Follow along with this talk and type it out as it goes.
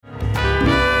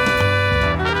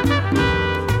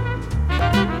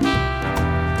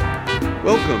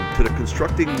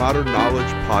Constructing Modern Knowledge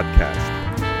podcast.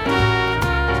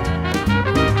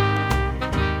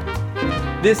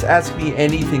 This Ask Me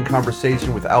Anything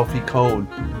conversation with Alfie Kohn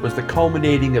was the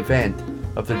culminating event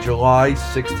of the July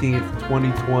 16th,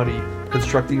 2020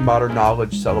 Constructing Modern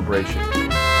Knowledge celebration.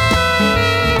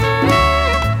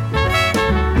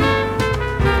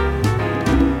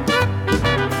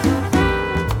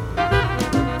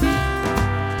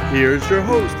 Here's your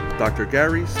host, Dr.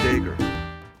 Gary Stager.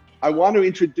 I want to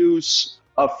introduce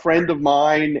a friend of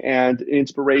mine and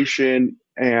inspiration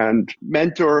and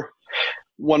mentor,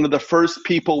 one of the first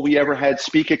people we ever had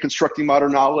speak at Constructing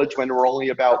Modern Knowledge when there were only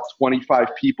about 25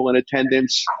 people in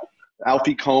attendance.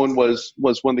 Alfie Kohn was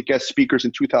one of the guest speakers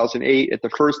in 2008 at the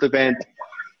first event.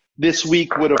 This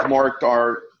week would have marked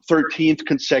our 13th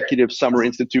consecutive Summer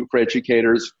Institute for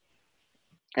Educators.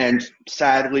 And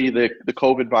sadly, the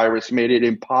COVID virus made it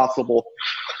impossible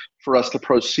for us to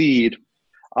proceed.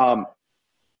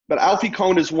 But Alfie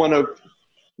Kohn is one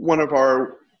of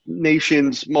our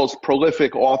nation's most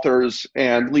prolific authors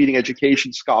and leading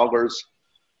education scholars.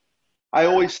 I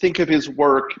always think of his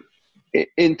work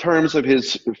in terms of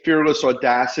his fearless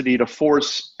audacity to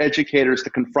force educators to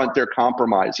confront their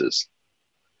compromises.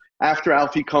 After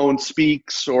Alfie Kohn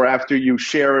speaks, or after you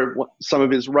share some of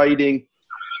his writing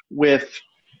with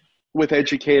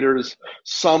educators,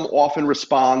 some often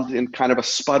respond in kind of a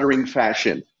sputtering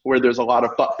fashion where there's a lot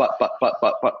of but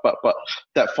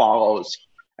that follows.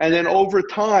 And then over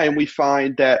time, we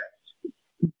find that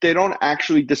they don't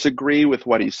actually disagree with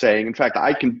what he's saying. In fact,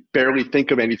 I can barely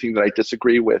think of anything that I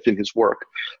disagree with in his work.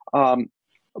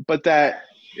 But that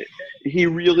he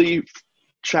really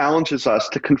challenges us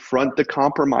to confront the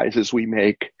compromises we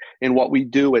make in what we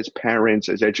do as parents,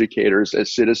 as educators,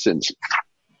 as citizens.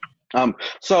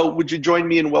 So would you join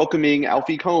me in welcoming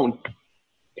Alfie Kohn?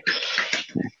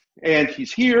 And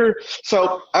he's here.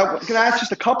 So I'm going to ask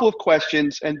just a couple of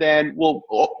questions, and then we'll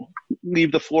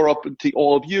leave the floor up to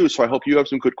all of you. So I hope you have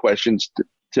some good questions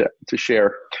to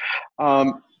share.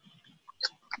 Well,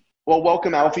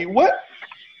 welcome, Alfie. What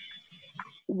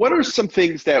are some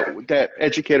things that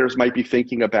educators might be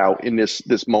thinking about in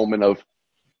this moment of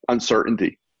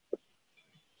uncertainty?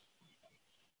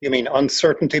 You mean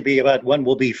uncertainty about when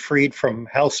we'll be freed from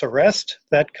house arrest?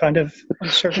 That kind of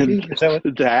uncertainty? Is that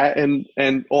what? That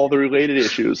and all the related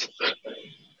issues.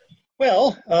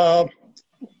 Well,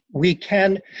 we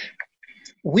can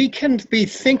be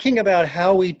thinking about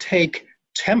how we take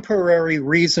temporary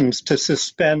reasons to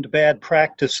suspend bad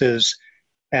practices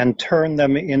and turn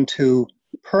them into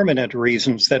permanent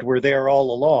reasons that were there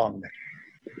all along.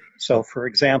 So, for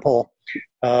example,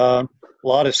 a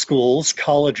lot of schools,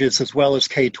 colleges as well as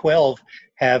K-12,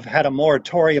 have had a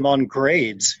moratorium on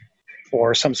grades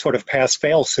or some sort of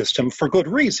pass-fail system for good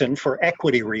reason, for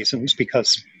equity reasons,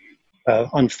 because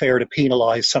unfair to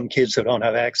penalize some kids who don't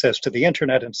have access to the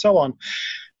internet and so on.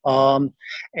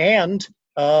 And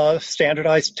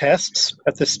standardized tests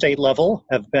at the state level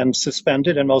have been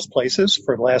suspended in most places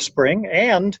for last spring,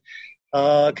 and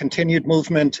continued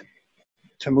movement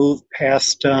to move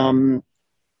past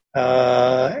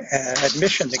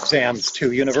admission exams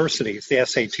to universities, the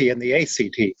SAT and the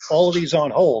ACT, all of these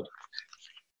on hold.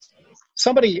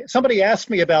 Somebody asked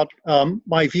me about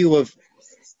my view of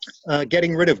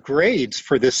getting rid of grades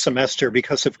for this semester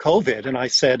because of COVID, and I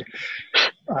said,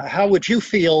 how would you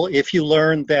feel if you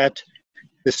learned that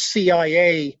the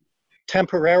CIA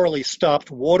temporarily stopped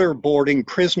waterboarding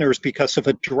prisoners because of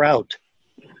a drought?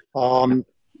 You're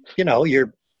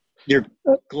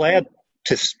glad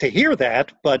to hear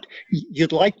that, but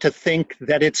you'd like to think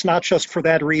that it's not just for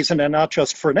that reason and not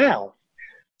just for now.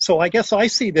 So I guess I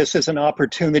see this as an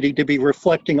opportunity to be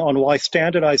reflecting on why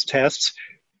standardized tests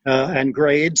and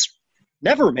grades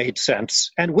never made sense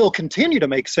and will continue to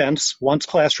make sense once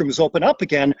classrooms open up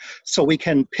again, so we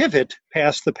can pivot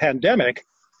past the pandemic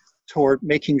toward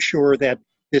making sure that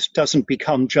this doesn't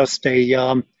become just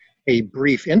a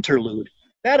brief interlude.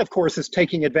 That, of course, is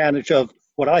taking advantage of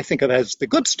what I think of as the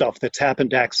good stuff that's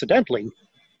happened accidentally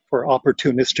for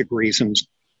opportunistic reasons,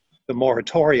 the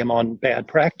moratorium on bad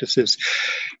practices.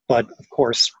 But, of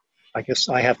course, I guess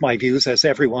I have my views, as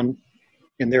everyone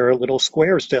in their little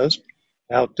squares does,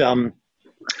 about the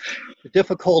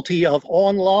difficulty of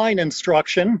online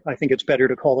instruction. I think it's better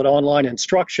to call it online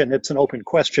instruction. It's an open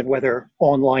question whether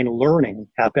online learning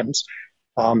happens,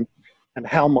 and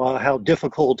how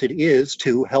difficult it is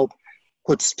to help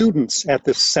put students at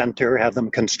the center, have them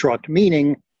construct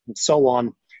meaning, and so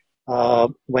on,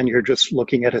 when you're just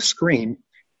looking at a screen.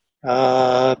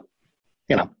 Enough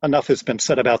has been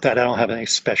said about that. I don't have any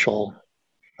special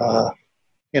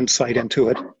insight into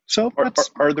it. So,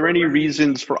 are there any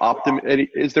reasons for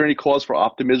is there any cause for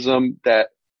optimism that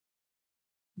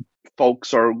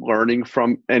folks are learning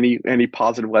from any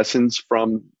positive lessons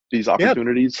from these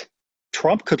opportunities?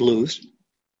 Trump could lose.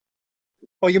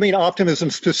 Oh, you mean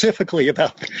optimism specifically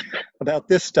about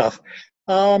this stuff?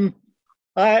 I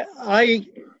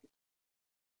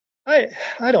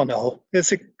don't know.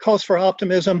 Is it cause for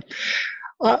optimism?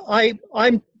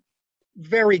 I'm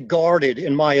very guarded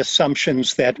in my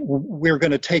assumptions that we're going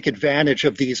to take advantage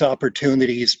of these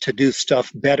opportunities to do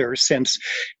stuff better, since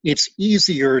it's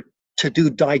easier to do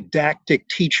didactic,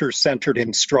 teacher-centered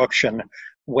instruction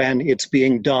when it's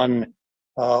being done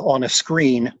on a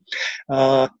screen.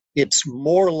 It's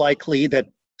more likely that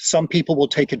some people will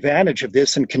take advantage of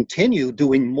this and continue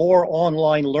doing more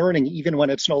online learning even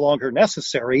when it's no longer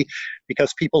necessary,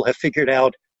 because people have figured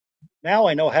out, now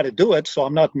I know how to do it, so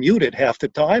I'm not muted half the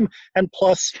time. And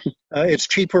plus, it's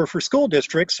cheaper for school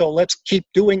districts, so let's keep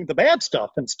doing the bad stuff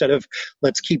instead of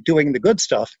let's keep doing the good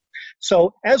stuff.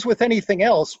 So as with anything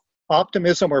else,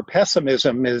 optimism or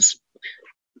pessimism is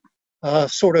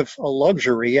sort of a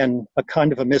luxury and a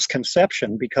kind of a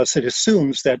misconception, because it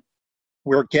assumes that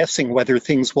we're guessing whether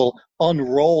things will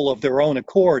unroll of their own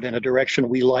accord in a direction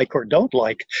we like or don't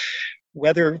like.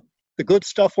 Whether the good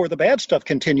stuff or the bad stuff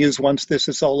continues once this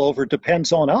is all over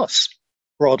depends on us,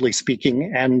 broadly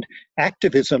speaking, and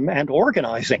activism and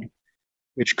organizing,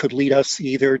 which could lead us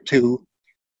either to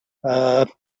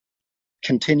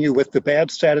continue with the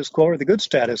bad status quo or the good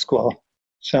status quo.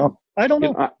 So I don't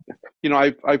know.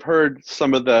 I've heard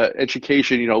some of the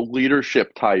education,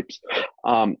 leadership types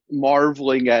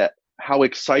marveling at how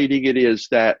exciting it is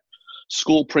that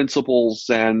school principals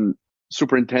and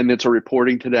superintendents are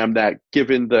reporting to them that,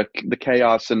 given the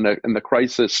chaos and the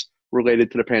crisis related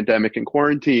to the pandemic and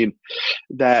quarantine,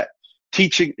 that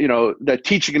teaching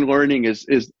and learning is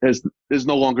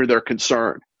no longer their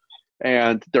concern,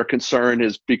 and their concern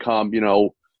has become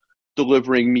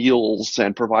delivering meals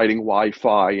and providing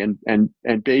Wi-Fi and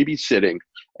babysitting.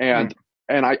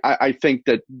 And I think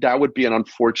that would be an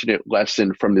unfortunate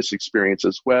lesson from this experience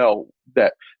as well,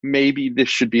 that maybe this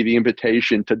should be the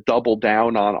invitation to double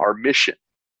down on our mission,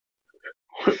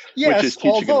 yes, which is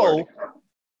teaching and learning.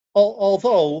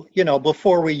 Although,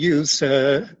 before we use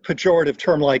a pejorative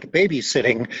term like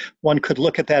babysitting, one could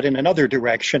look at that in another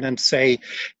direction and say,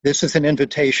 this is an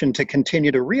invitation to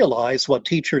continue to realize what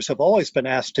teachers have always been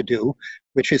asked to do,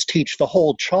 which is teach the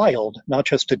whole child, not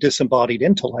just a disembodied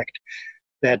intellect,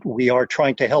 that we are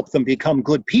trying to help them become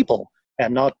good people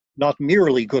and not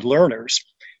merely good learners.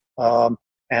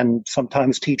 And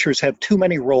sometimes teachers have too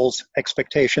many roles,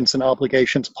 expectations, and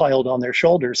obligations piled on their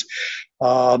shoulders.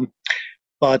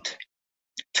 But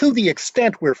to the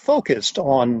extent we're focused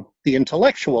on the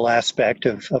intellectual aspect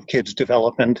of kids'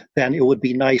 development, then it would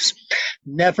be nice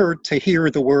never to hear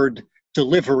the word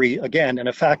delivery again in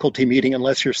a faculty meeting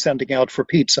unless you're sending out for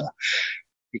pizza.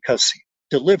 Because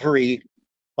delivery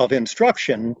of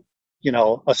instruction,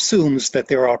 assumes that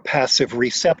there are passive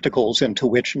receptacles into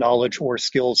which knowledge or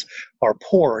skills are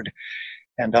poured.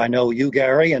 And I know you,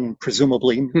 Gary, and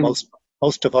presumably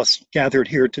most of us gathered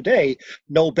here today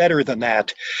know better than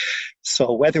that.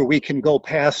 So whether we can go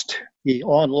past the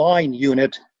online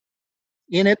unit,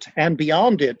 in it and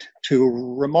beyond it,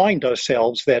 to remind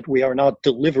ourselves that we are not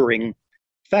delivering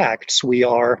facts, we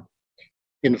are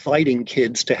inviting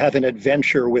kids to have an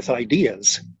adventure with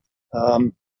ideas.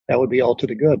 That would be all to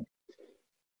the good.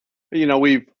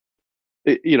 The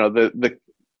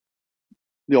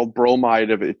old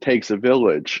bromide of it takes a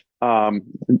village to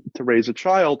raise a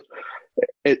child.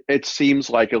 It seems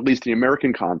like, at least in the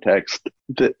American context,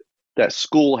 that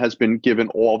school has been given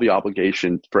all the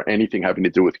obligation for anything having to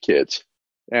do with kids,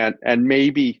 and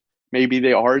maybe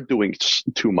they are doing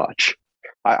too much.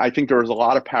 I think there's a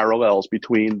lot of parallels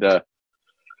between the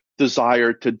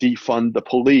desire to defund the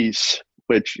police,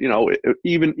 which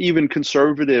even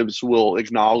conservatives will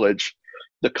acknowledge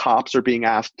the cops are being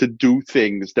asked to do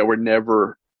things that were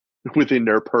never within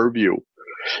their purview,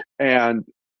 and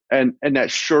that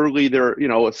surely there,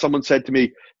 someone said to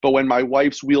me, but when my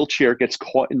wife's wheelchair gets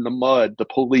caught in the mud, the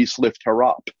police lift her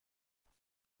up.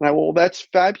 And well, that's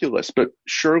fabulous, but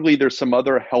surely there's some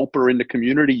other helper in the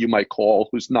community you might call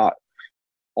who's not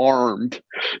armed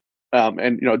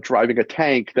and driving a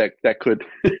tank that could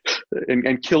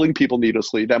and killing people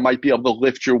needlessly, that might be able to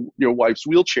lift your wife's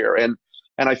wheelchair. And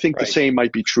I think the same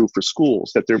might be true for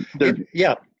schools, that they're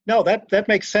yeah. No, that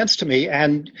makes sense to me.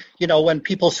 And, when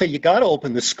people say you got to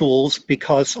open the schools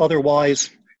because otherwise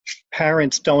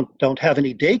parents don't have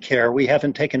any daycare, we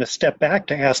haven't taken a step back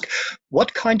to ask,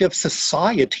 what kind of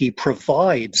society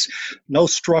provides no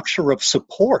structure of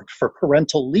support for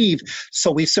parental leave,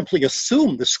 so we simply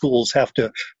assume the schools have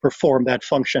to perform that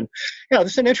function? Yeah,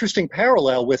 there's an interesting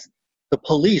parallel with the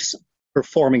police.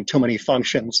 performing too many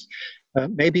functions.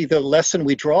 Maybe the lesson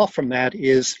we draw from that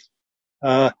is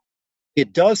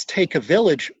it does take a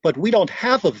village, but we don't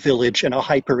have a village in a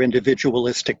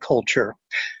hyper-individualistic culture.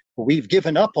 We've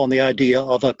given up on the idea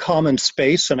of a common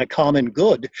space and a common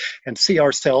good and see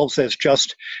ourselves as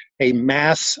just a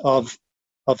mass of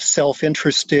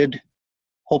self-interested,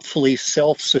 hopefully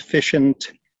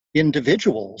self-sufficient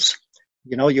individuals.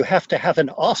 You know, you have to have an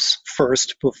us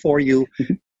first before you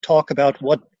talk about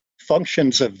what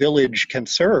functions a village can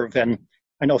serve. And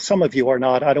I know some of you are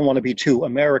not, I don't want to be too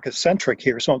America-centric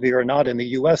here. Some of you are not in the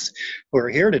U.S. who are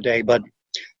here today, but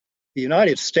the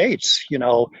United States, you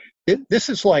know, this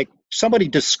is like somebody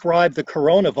described the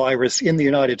coronavirus in the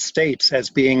United States as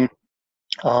being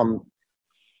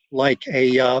like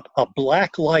a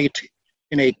black light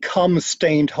in a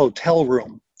cum-stained hotel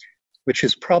room, which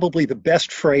is probably the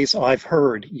best phrase I've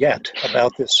heard yet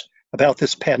about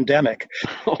this pandemic.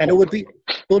 And it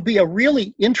would be a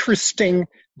really interesting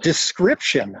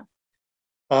description.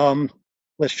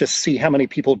 Let's just see how many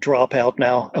people drop out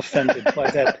now, offended by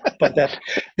that.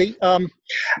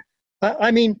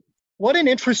 I mean, what an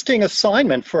interesting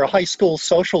assignment for a high school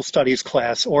social studies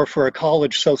class or for a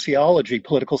college sociology,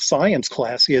 political science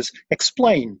class is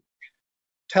explain.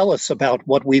 Tell us about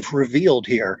what we've revealed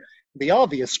here. The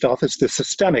obvious stuff is the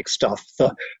systemic stuff.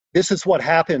 This is what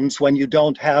happens when you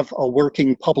don't have a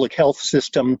working public health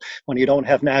system, when you don't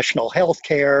have national health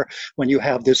care, when you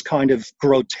have this kind of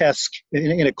grotesque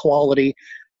inequality,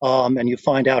 and you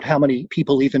find out how many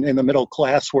people even in the middle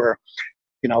class were,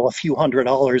 you know, a few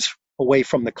 $100s away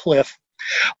from the cliff.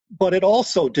 But it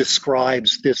also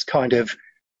describes this kind of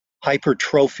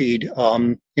hypertrophied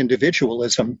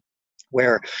individualism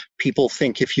where people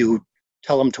think if you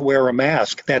tell them to wear a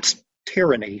mask, that's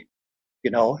tyranny, you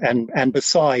know, and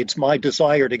besides, my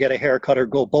desire to get a haircut or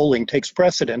go bowling takes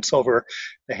precedence over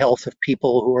the health of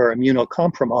people who are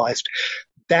immunocompromised.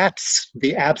 That's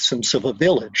the absence of a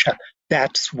village.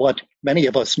 That's what many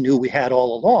of us knew we had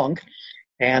all along.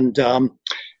 And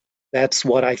that's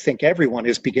what I think everyone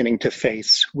is beginning to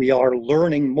face. We are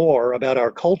learning more about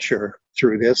our culture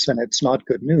through this, and it's not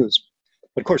good news.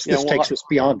 But of course, this takes us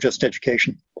beyond just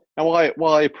education. And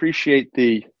while I appreciate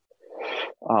the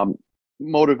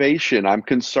motivation, I'm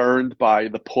concerned by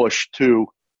the push to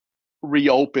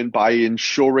reopen by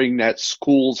ensuring that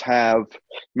schools have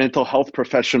mental health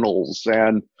professionals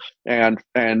and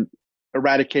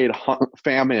eradicate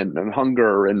famine and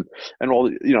hunger and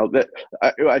all, you know, that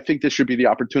I think this should be the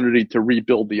opportunity to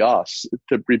rebuild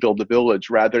to rebuild the village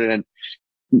rather than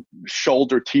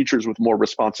shoulder teachers with more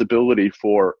responsibility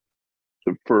for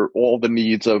all the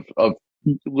needs of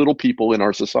little people in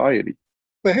our society.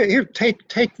 Well, here,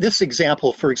 take this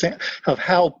example, for example, of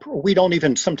how we don't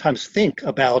even sometimes think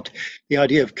about the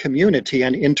idea of community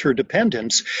and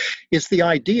interdependence, is the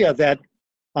idea that,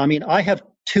 I mean, I have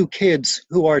two kids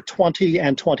who are 20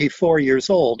 and 24 years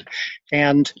old,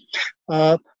 and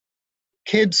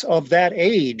kids of that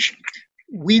age,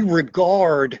 we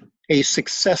regard a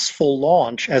successful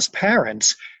launch as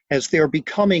parents as they're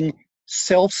becoming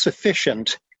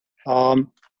self-sufficient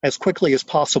as quickly as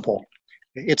possible.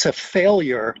 It's a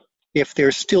failure if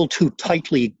they're still too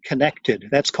tightly connected.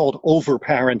 That's called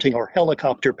over-parenting or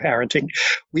helicopter parenting.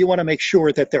 We want to make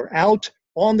sure that they're out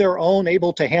on their own,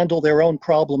 able to handle their own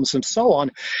problems and so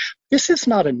on. This is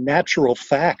not a natural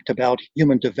fact about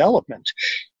human development.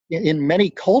 In many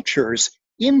cultures,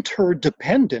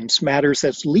 interdependence matters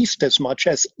at least as much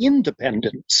as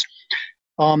independence.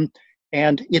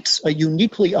 And it's a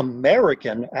uniquely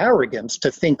American arrogance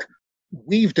to think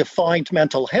we've defined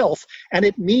mental health, and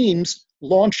it means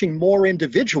launching more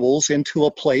individuals into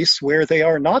a place where they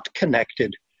are not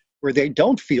connected, where they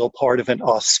don't feel part of an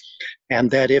us, and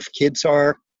that if kids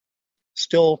are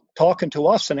still talking to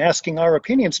us and asking our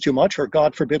opinions too much, or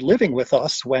God forbid living with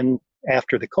us when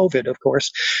after the COVID, of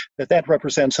course, that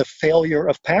represents a failure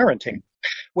of parenting.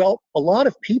 Well, a lot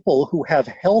of people who have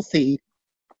a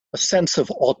sense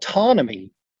of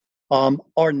autonomy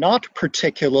are not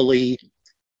particularly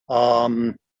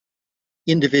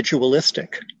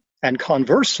individualistic. And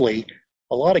conversely,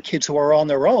 a lot of kids who are on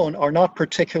their own are not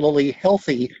particularly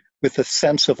healthy with a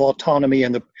sense of autonomy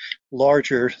in the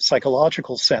larger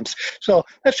psychological sense. So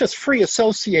that's just free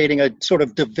associating a sort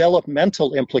of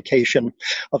developmental implication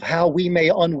of how we may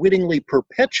unwittingly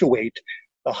perpetuate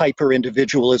the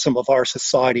hyper-individualism of our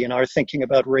society and our thinking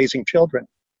about raising children.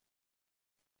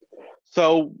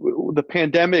 So the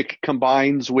pandemic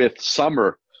combines with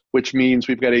summer, which means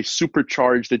we've got a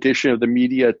supercharged edition of the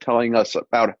media telling us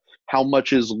about how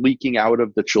much is leaking out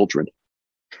of the children.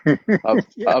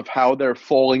 of how they're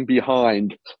falling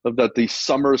behind, of the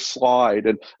summer slide.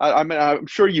 And I mean, I'm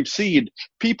sure you've seen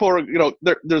people are,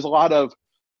 there's a lot of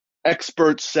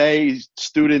experts say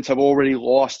students have already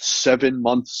lost 7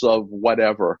 months of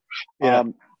whatever. Yeah.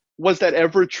 Was that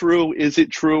ever true? Is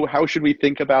it true? How should we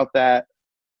think about that?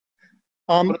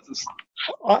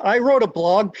 I wrote a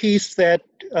blog piece that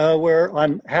where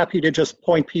I'm happy to just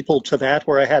point people to that,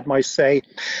 where I had my say.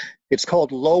 It's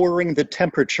called Lowering the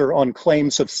Temperature on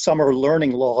Claims of Summer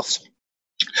Learning Loss.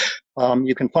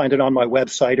 You can find it on my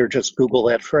website or just Google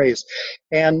that phrase.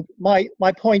 And my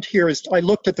point here is I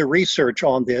looked at the research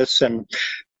on this, and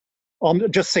I'll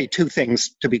just say two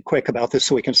things to be quick about this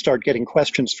so we can start getting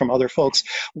questions from other folks.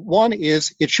 One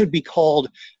is it should be called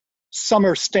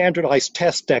Summer Standardized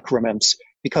Test Decrements,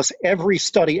 because every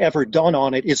study ever done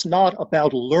on it is not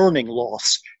about learning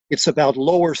loss. It's about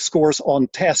lower scores on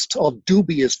tests of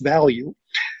dubious value.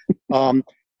 And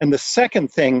the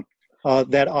second thing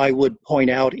that I would point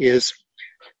out is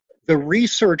the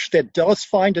research that does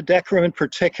find a decrement,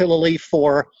 particularly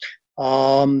for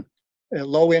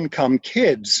low-income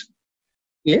kids,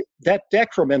 that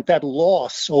decrement, that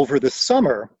loss over the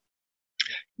summer,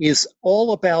 is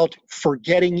all about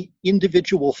forgetting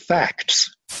individual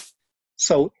facts.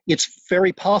 So it's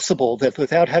very possible that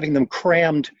without having them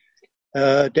crammed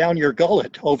down your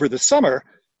gullet over the summer,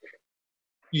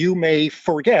 you may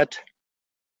forget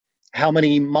how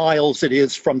many miles it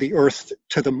is from the Earth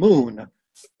to the moon,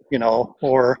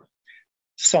 or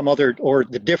some other, or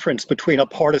the difference between a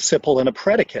participle and a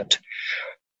predicate.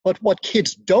 But what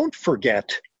kids don't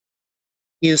forget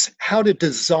is how to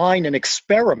design an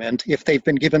experiment if they've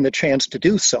been given the chance to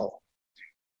do so.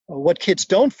 What kids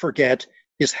don't forget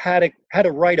is how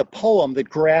to write a poem that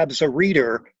grabs a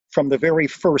reader from the very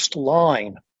first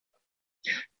line.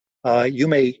 You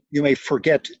may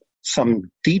forget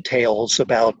some details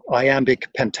about iambic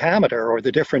pentameter or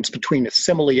the difference between a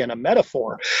simile and a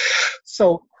metaphor.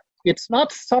 So it's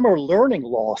not summer learning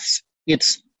loss,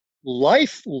 it's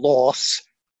life loss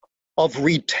of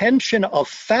retention of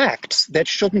facts that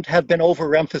shouldn't have been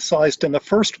overemphasized in the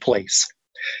first place.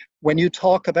 When you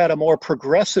talk about a more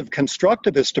progressive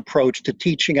constructivist approach to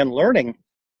teaching and learning,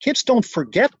 kids don't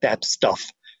forget that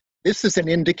stuff. This is an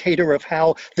indicator of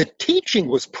how the teaching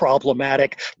was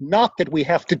problematic, not that we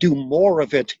have to do more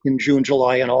of it in June,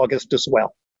 July, and August as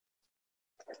well.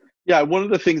 Yeah, one of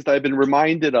the things that I've been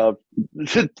reminded of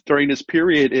during this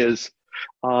period is,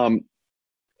 the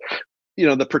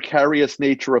precarious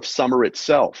nature of summer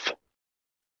itself.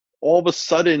 All of a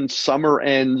sudden, summer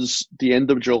ends the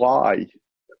end of July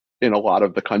in a lot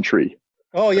of the country.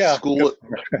 Oh, yeah. School,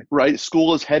 right?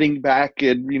 School is heading back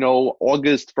in,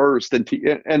 August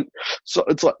 1st. And so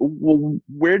it's like, well,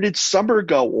 where did summer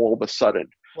go all of a sudden?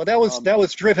 Well, that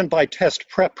was driven by test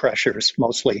prep pressures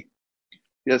mostly.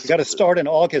 Yes. We got to start in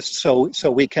August so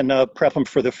we can prep them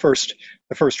for the first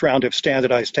round of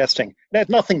standardized testing. It had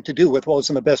nothing to do with what was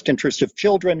in the best interest of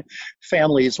children,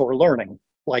 families, or learning,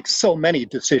 like so many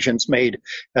decisions made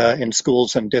in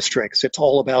schools and districts. It's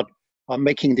all about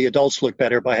making the adults look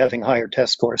better by having higher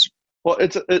test scores. Well,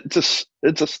 it's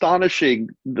astonishing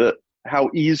how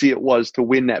easy it was to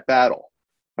win that battle.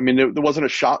 I mean, there wasn't a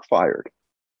shot fired.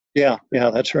 Yeah,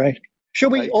 that's right.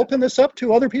 Should we open this up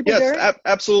to other people? Yes, Gary?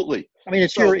 Absolutely. I mean,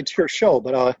 it's your show,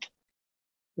 but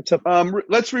it's up.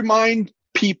 Let's remind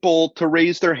people to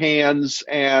raise their hands,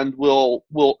 and we'll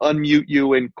unmute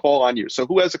you and call on you. So,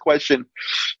 who has a question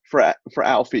for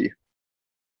Alfie?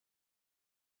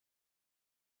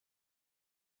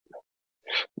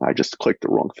 I just clicked the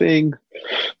wrong thing.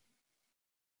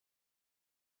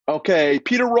 Okay,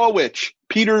 Peter Rowich.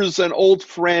 Peter's an old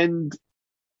friend,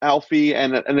 Alfie,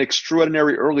 and an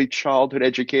extraordinary early childhood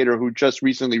educator who just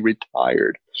recently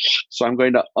retired. So I'm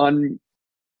going to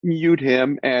unmute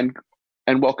him and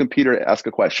welcome Peter to ask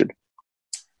a question.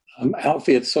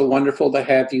 Alfie, it's so wonderful to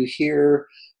have you here.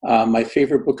 My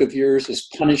favorite book of yours is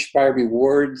Punished by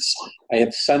Rewards. I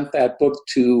have sent that book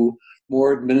to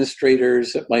more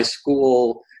administrators at my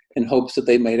school in hopes that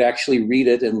they might actually read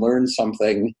it and learn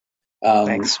something.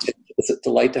 Thanks. It's a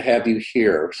delight to have you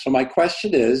here. So my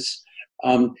question is,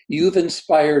 you've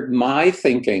inspired my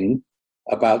thinking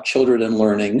about children and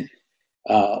learning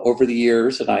over the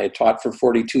years, and I had taught for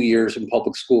 42 years in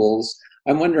public schools.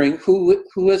 I'm wondering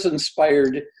who has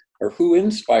inspired or who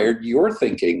inspired your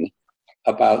thinking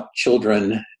about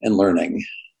children and learning?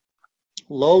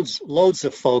 Loads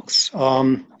of folks.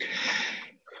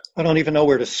 I don't even know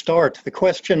where to start. The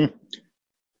question,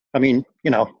 I mean,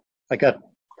 I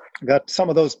got some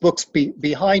of those books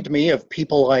behind me of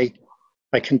people I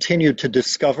continue to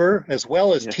discover, as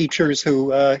well as teachers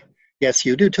who, yes,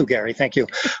 you do too, Gary. Thank you.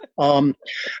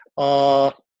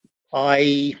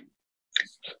 I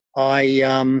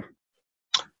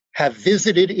have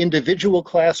visited individual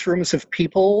classrooms of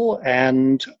people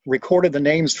and recorded the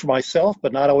names for myself,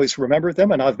 but not always remembered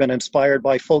them. And I've been inspired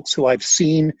by folks who I've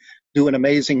seen do an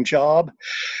amazing job.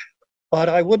 But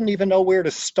I wouldn't even know where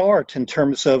to start in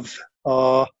terms of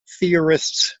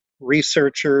theorists,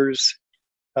 researchers,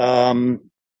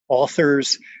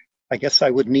 authors. I guess I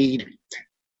would need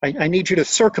you to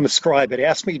circumscribe it.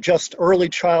 Ask me just early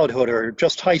childhood or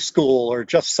just high school or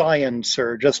just science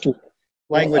or just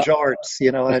language arts,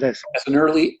 As an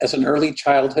early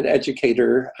childhood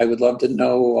educator, I would love to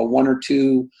know one or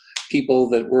two people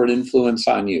that were an influence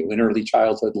on you in early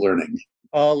childhood learning.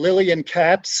 Lillian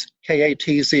Katz,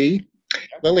 K-A-T-Z.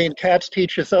 Lillian Katz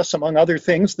teaches us, among other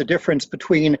things, the difference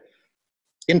between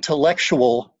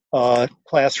intellectual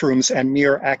classrooms and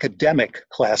mere academic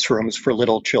classrooms for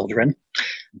little children.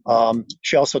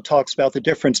 She also talks about the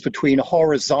difference between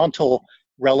horizontal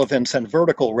relevance and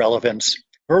vertical relevance.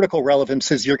 Vertical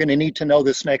relevance is you're going to need to know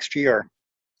this next year.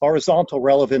 Horizontal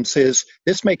relevance is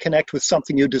this may connect with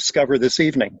something you discover this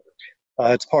evening.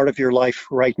 It's part of your life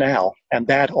right now, and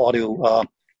that ought to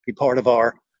be part of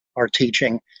our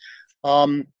teaching.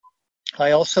 I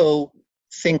also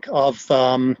think of,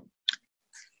 some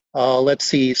of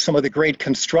the great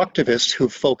constructivists who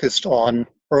focused on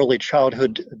early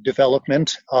childhood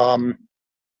development.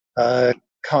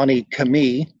 Connie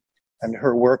Camille and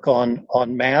her work on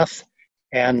math.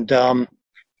 And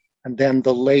then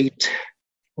the late,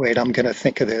 I'm going to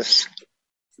think of this.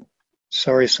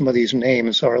 Sorry, some of these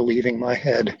names are leaving my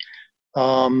head.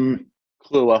 Clue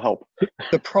will help.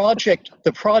 The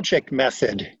project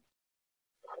method.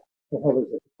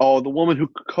 Oh, the woman who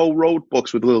co-wrote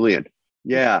books with Lillian.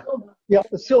 Yeah. Yeah,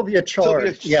 Sylvia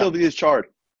Chard. Sylvia's Chard.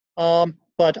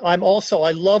 But I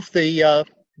love the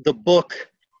book.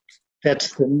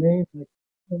 That's the name.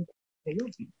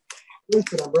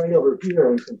 I'm right over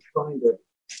here. I can find it.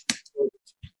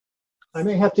 I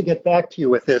may have to get back to you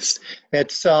with this.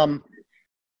 It's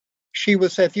she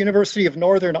was at the University of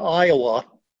Northern Iowa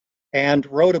and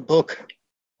wrote a book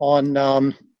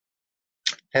on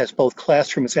has both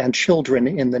classrooms and children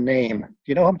in the name. Do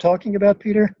you know what I'm talking about,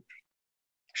 Peter?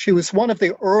 She was one of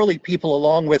the early people,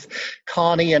 along with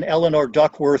Connie and Eleanor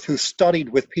Duckworth, who studied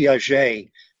with Piaget.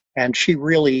 And she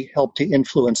really helped to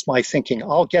influence my thinking.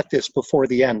 I'll get this before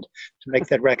the end to make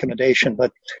that recommendation.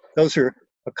 But those are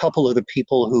a couple of the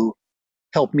people who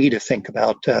helped me to think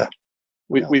about.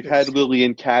 We've had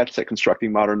Lillian Katz at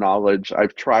Constructing Modern Knowledge.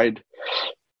 I've tried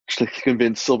to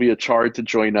convince Sylvia Chard to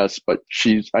join us, but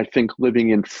she's, I think, living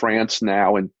in France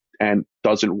now and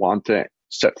doesn't want to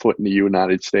set foot in the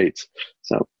United States.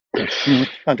 So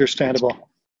understandable.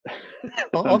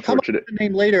 I'll come up with the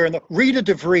name later. And Rita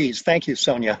DeVries, thank you,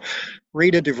 Sonia.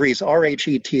 Rita DeVries,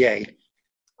 R-H-E-T-A.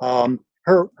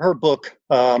 Her book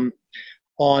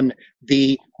on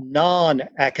the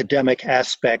non-academic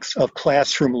aspects of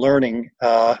classroom learning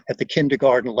at the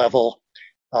kindergarten level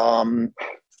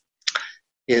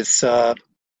is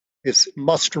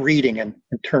must reading in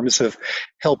terms of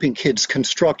helping kids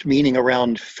construct meaning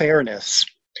around fairness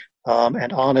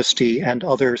and honesty and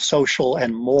other social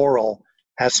and moral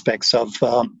aspects of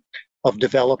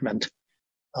development.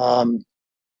 And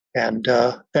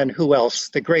then who else?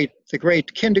 The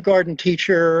great kindergarten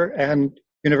teacher and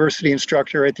university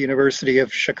instructor at the University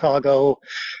of Chicago,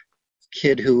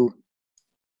 kid who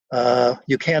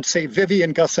you can't say,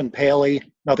 Vivian Gusson Paley,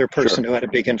 another person who had a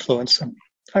big influence.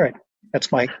 All right. That's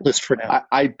my list for now.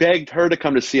 I begged her to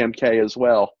come to CMK as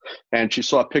well, and she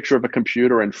saw a picture of a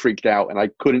computer and freaked out. And I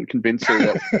couldn't convince her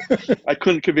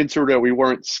that we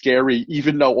weren't scary,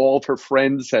 even though all of her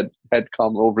friends had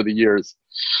come over the years.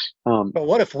 But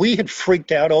what if we had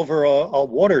freaked out over a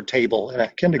water table in a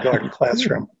kindergarten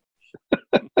classroom?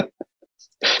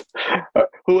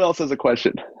 Who else has a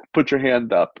question? Put your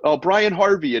hand up. Oh, Brian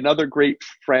Harvey, another great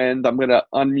friend. I'm going to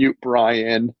unmute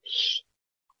Brian.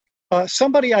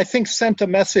 Somebody, I think, sent a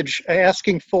message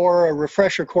asking for a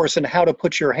refresher course on how to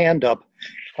put your hand up.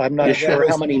 I'm not sure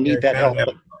how many need that help.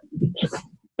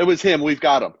 It was him. We've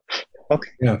got him. Okay.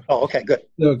 Yeah. Oh, okay, good.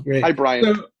 So great. Hi, Brian.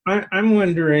 So I'm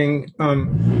wondering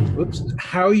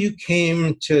how you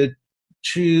came to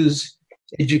choose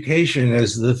education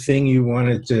as the thing you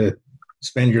wanted to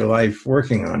spend your life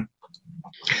working on.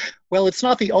 Well, it's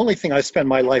not the only thing I spend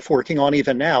my life working on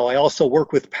even now. I also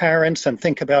work with parents and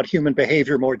think about human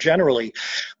behavior more generally.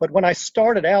 But when I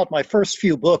started out, my first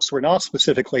few books were not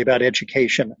specifically about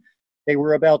education. They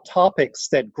were about topics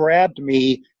that grabbed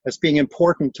me as being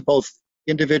important to both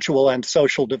individual and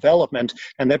social development,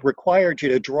 and that required you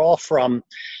to draw from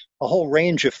a whole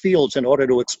range of fields in order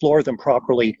to explore them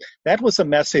properly. That was a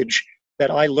message that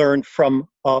I learned from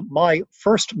my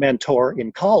first mentor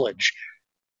in college,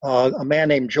 a man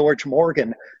named George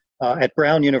Morgan at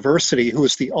Brown University, who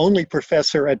was the only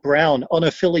professor at Brown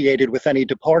unaffiliated with any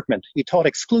department. He taught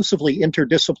exclusively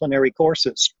interdisciplinary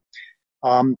courses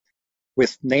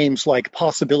with names like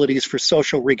Possibilities for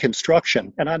Social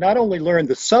Reconstruction. And I not only learned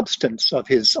the substance of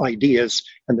his ideas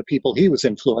and the people he was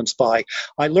influenced by,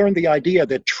 I learned the idea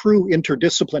that true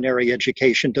interdisciplinary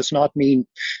education does not mean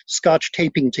scotch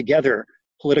taping together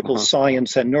political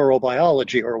science and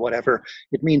neurobiology or whatever.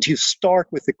 It means you start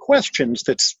with the questions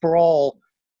that sprawl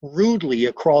rudely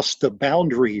across the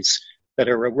boundaries that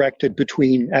are erected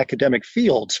between academic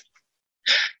fields.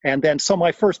 And then, so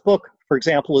my first book, for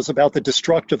example, is about the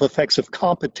destructive effects of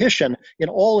competition in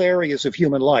all areas of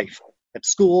human life, at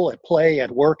school, at play, at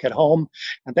work, at home.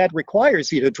 And that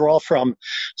requires you to draw from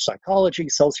psychology,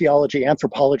 sociology,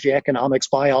 anthropology, economics,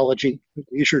 biology,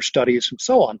 leisure studies, and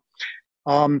so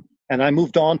on. And I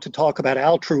moved on to talk about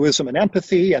altruism and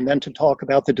empathy, and then to talk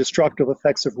about the destructive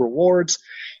effects of rewards.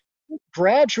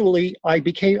 Gradually, I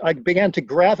began to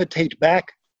gravitate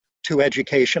back to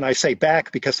education. I say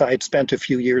back because I had spent a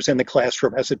few years in the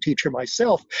classroom as a teacher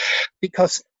myself,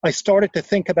 because I started to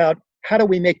think about, how do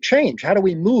we make change? How do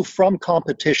we move from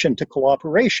competition to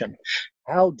cooperation?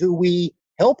 How do we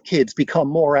help kids become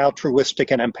more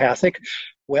altruistic and empathic?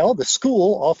 Well, the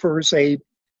school offers a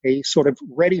sort of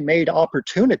ready-made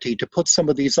opportunity to put some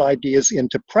of these ideas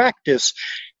into practice,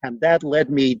 and that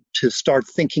led me to start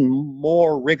thinking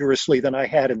more rigorously than I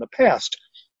had in the past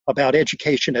about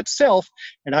education itself,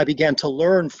 and I began to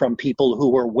learn from people who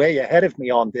were way ahead of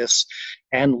me on this,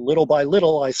 and little by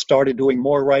little I started doing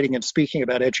more writing and speaking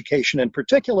about education in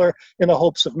particular, in the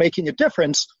hopes of making a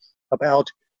difference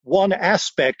about one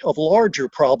aspect of larger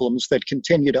problems that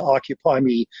continue to occupy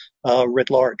me writ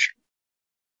large.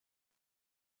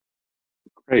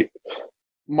 Great.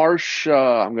 Marcia,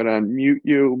 I'm going to mute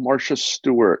you. Marcia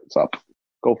Stewart's up.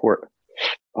 Go for it.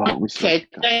 Okay,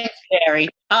 thanks, Gary.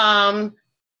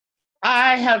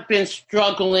 I have been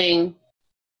struggling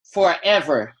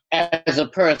forever as a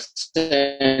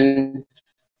person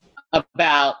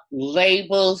about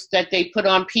labels that they put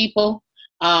on people.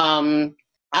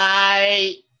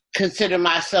 I consider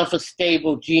myself a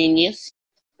stable genius.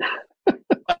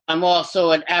 I'm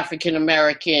also an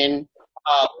African-American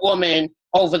woman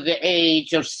over the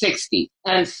age of 60.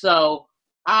 And so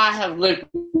I have lived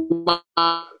my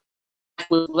life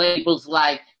with labels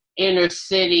like inner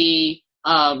city,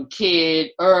 kid,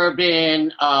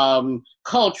 urban,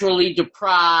 culturally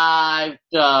deprived,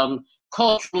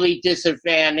 culturally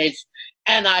disadvantaged.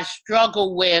 And I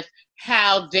struggle with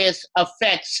how this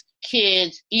affects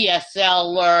kids,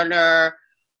 ESL learner,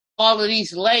 all of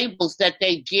these labels that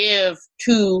they give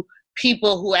to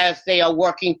people who, as they are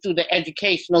working through the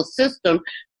educational system,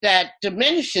 that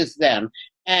diminishes them.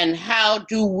 And how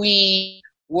do we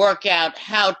work out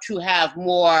how to have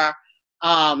more,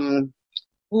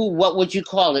 what would you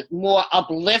call it, more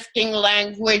uplifting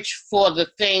language for the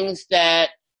things that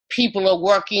people are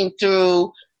working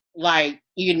through, like,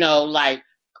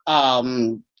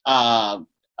 oh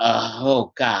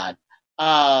God.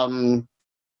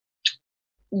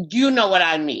 You know what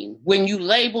I mean. When you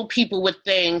label people with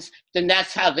things, then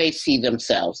that's how they see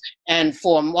themselves. And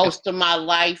for most of my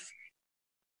life,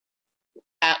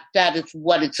 that is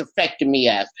what it's affected me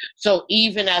as. So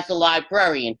even as a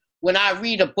librarian, when I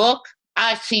read a book,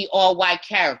 I see all white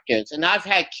characters. And I've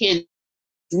had kids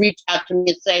reach out to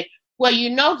me and say,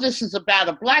 well, this is about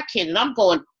a black kid. And I'm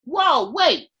going, whoa,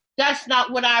 wait, that's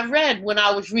not what I read when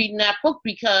I was reading that book,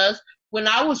 because when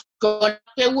I was going,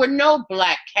 there were no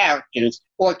black characters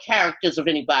or characters of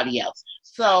anybody else.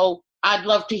 So I'd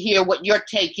love to hear what your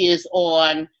take is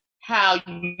on how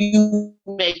you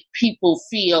make people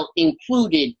feel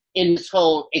included in this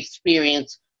whole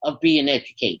experience of being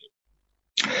educated.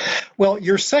 Well,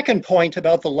 your second point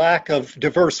about the lack of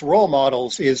diverse role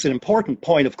models is an important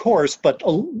point, of course, but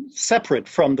separate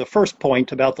from the first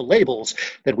point about the labels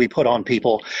that we put on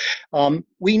people.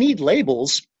 We need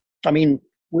labels. I mean,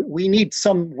 we need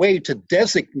some way to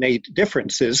designate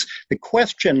differences. The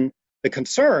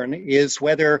concern is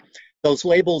whether those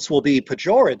labels will be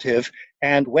pejorative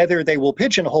and whether they will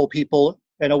pigeonhole people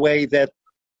in a way that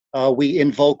we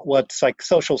invoke what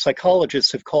social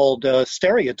psychologists have called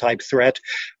stereotype threat,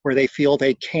 where they feel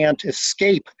they can't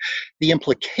escape the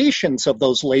implications of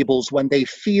those labels when they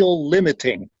feel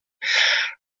limiting.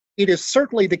 It is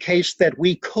certainly the case that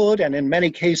we could, and in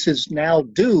many cases now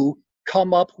do,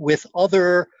 come up with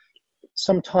other,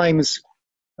 sometimes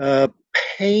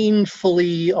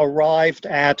painfully arrived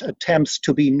at attempts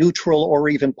to be neutral or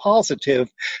even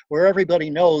positive, where everybody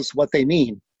knows what they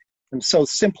mean. And so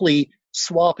simply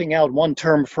swapping out one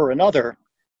term for another.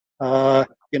 I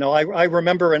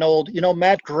remember an old,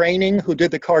 Matt Groening, who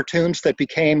did the cartoons that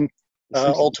became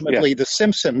ultimately The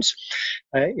Simpsons.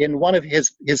 In one of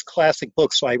his classic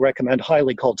books, I recommend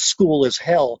highly, called School is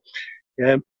Hell.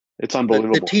 It's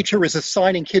unbelievable. The teacher is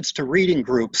assigning kids to reading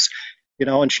groups,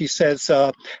 and she says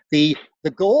the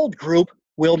gold group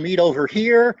will meet over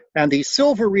here, and the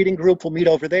silver reading group will meet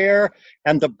over there,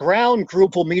 and the brown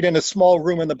group will meet in a small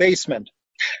room in the basement.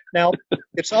 Now,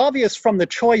 it's obvious from the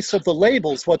choice of the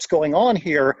labels what's going on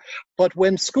here, but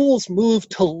when schools move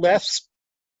to less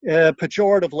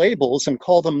pejorative labels and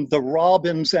call them the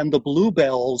robins and the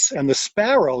bluebells and the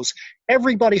sparrows,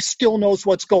 everybody still knows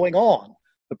what's going on.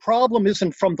 The problem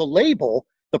isn't from the label.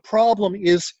 The problem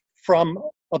is from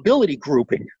ability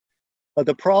grouping.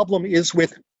 The problem is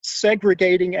with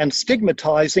segregating and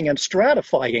stigmatizing and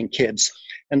stratifying kids.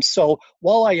 And so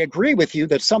while I agree with you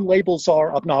that some labels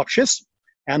are obnoxious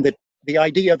and that the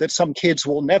idea that some kids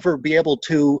will never be able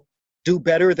to do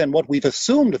better than what we've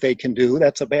assumed they can do,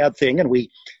 that's a bad thing, and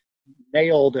we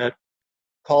nailed a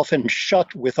coffin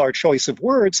shut with our choice of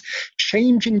words,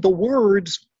 changing the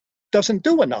words doesn't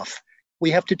do enough. We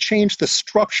have to change the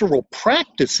structural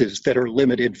practices that are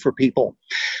limited for people.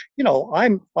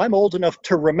 I'm old enough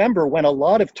to remember when a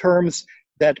lot of terms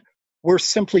that were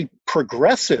simply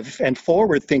progressive and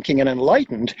forward-thinking and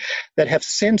enlightened that have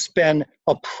since been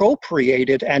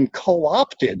appropriated and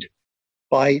co-opted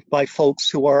by folks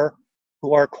who are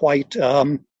quite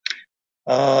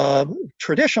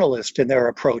traditionalist in their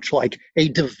approach, like a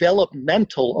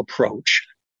developmental approach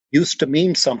used to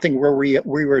mean something where we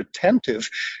were attentive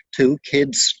to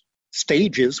kids'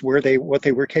 stages, what they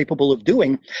were capable of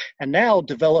doing. And now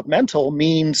developmental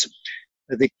means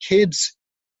the kids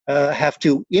have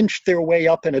to inch their way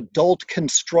up an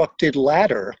adult-constructed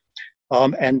ladder,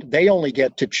 and they only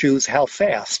get to choose how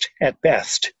fast at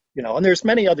best. And there's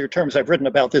many other terms. I've written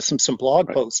about this in some blog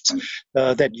posts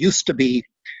that used to be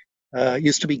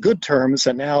good terms,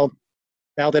 and now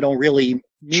they don't really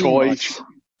mean much.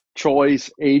 Choice,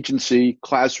 agency,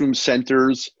 classroom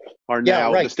centers are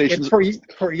now right. the stations.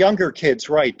 For younger kids,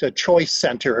 right, a choice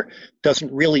center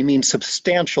doesn't really mean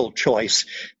substantial choice.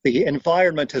 The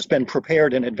environment has been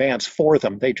prepared in advance for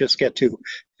them. They just get to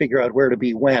figure out where to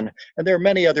be when. And there are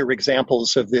many other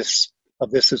examples of this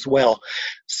as well.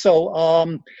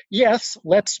 So, yes,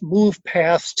 let's move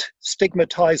past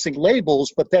stigmatizing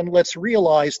labels, but then let's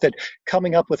realize that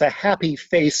coming up with a happy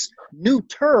face new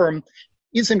term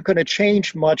isn't going to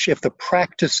change much if the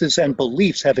practices and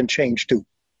beliefs haven't changed too.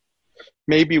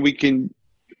 Maybe we can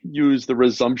use the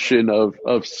resumption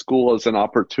of school as an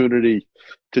opportunity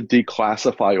to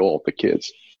declassify all the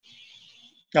kids.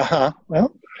 Well,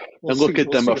 and look at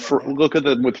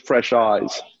them with fresh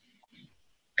eyes.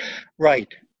 Right.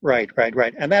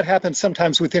 And that happens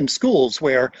sometimes within schools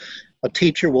where a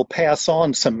teacher will pass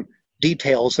on some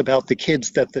details about the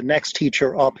kids that the next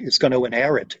teacher up is going to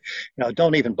inherit.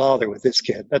 Don't even bother with this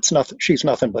kid. That's nothing. She's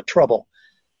nothing but trouble.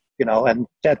 And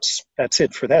that's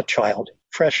it for that child.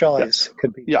 Fresh eyes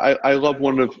could be. Yeah, I love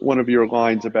one of your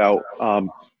lines about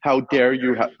how dare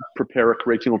you prepare a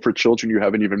curriculum for children you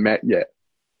haven't even met yet.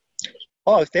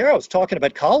 Oh, I was talking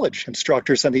about college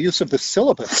instructors and the use of the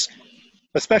syllabus,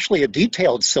 especially a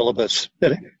detailed syllabus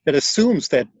that assumes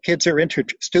that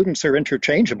students are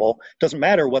interchangeable. Doesn't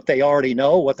matter what they already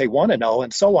know, what they want to know,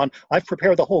 and so on. I've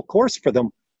prepared the whole course for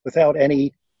them without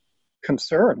any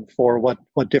concern for what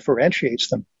differentiates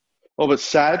them. Well, but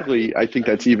sadly, I think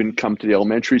that's even come to the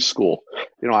elementary school.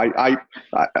 I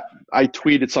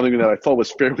tweeted something that I thought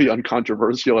was fairly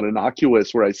uncontroversial and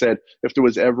innocuous, where I said, if there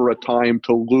was ever a time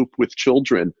to loop with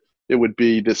children, it would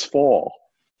be this fall.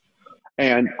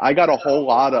 And I got a whole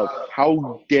lot of,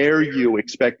 how dare you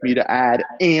expect me to add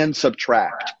and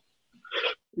subtract,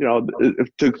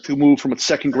 to move from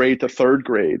second grade to third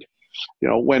grade,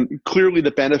 when clearly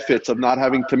the benefits of not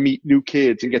having to meet new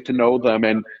kids and get to know them,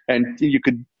 and you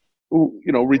could,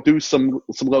 reduce some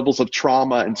levels of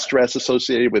trauma and stress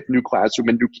associated with new classroom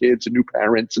and new kids and new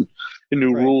parents and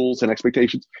new rules and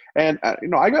expectations. And,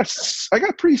 I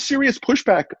got pretty serious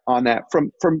pushback on that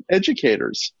from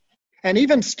educators. And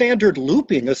even standard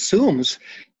looping assumes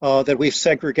that we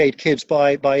segregate kids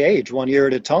by age, 1 year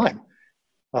at a time,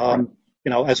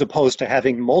 as opposed to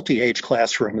having multi-age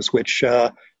classrooms, which,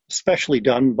 especially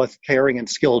done with caring and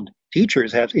skilled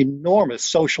teachers, have enormous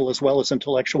social as well as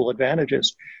intellectual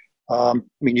advantages.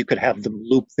 You could have them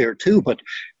loop there too, but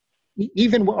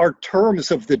even our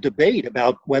terms of the debate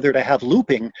about whether to have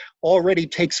looping already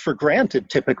takes for granted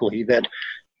typically that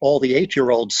all the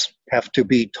 8-year-olds have to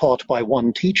be taught by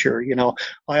one teacher.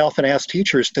 I often ask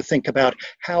teachers to think about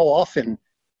how often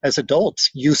as adults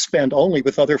you spend only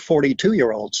with other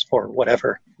 42-year-olds or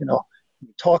whatever.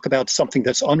 Talk about something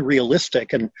that's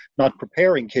unrealistic and not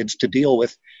preparing kids to deal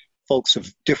with folks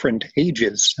of different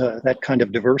ages, that kind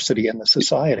of diversity in the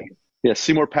society. Yeah,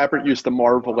 Seymour Papert used to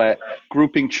marvel at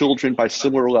grouping children by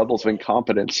similar levels of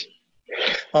incompetence.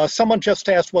 Someone just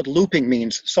asked what looping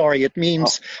means. Sorry, it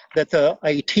means that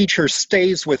a teacher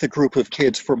stays with a group of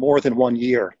kids for more than 1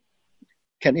 year.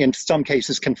 In some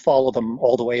cases, can follow them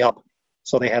all the way up.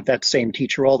 So they have that same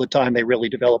teacher all the time. They really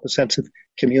develop a sense of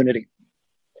community.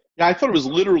 Yeah, I thought it was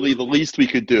literally the least we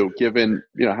could do, given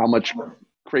how much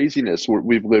craziness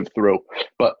we've lived through.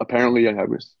 But apparently, I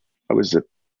was a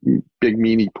big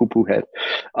meanie poo-poo head.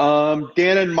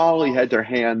 Dan and Molly had their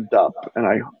hand up, and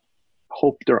I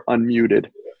hope they're unmuted.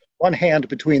 One hand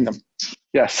between them.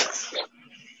 Yes.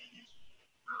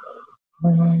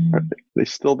 Are they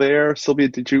still there? Sylvia,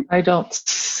 did you? I don't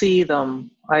see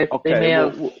them. Okay, they may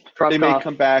have dropped They may off.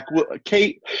 come back.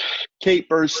 Kate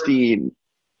Burstein,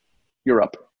 you're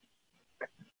up.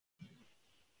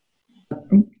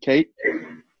 Kate?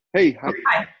 Hey.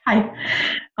 Hi.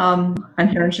 I'm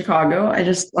here in Chicago. I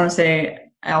just want to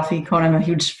say, Alfie Kohn, I'm a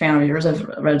huge fan of yours. I've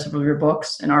read several of your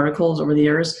books and articles over the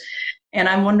years. And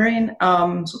I'm wondering,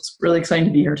 so it's really exciting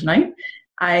to be here tonight.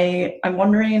 I'm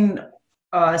wondering,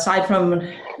 aside from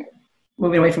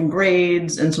moving away from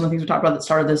grades and some of the things we talked about at the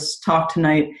start of this talk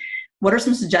tonight, what are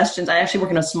some suggestions? I actually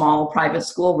work in a small private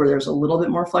school where there's a little bit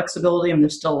more flexibility, and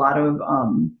there's still a lot of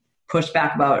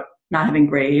pushback about not having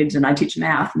grades, and I teach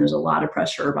math, and there's a lot of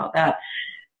pressure about that.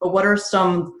 But what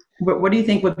do you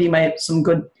think would be some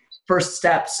good first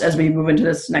steps as we move into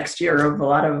this next year of a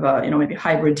lot of, maybe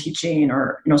hybrid teaching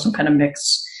or, some kind of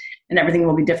mix, and everything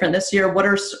will be different this year? What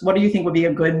do you think would be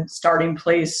a good starting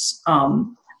place,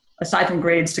 aside from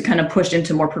grades, to kind of push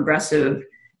into more progressive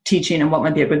teaching, and what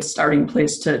might be a good starting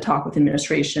place to talk with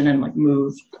administration and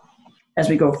move as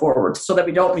we go forward, so that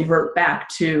we don't revert back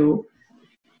to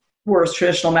worse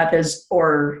traditional methods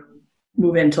or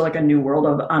move into a new world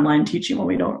of online teaching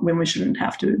when we shouldn't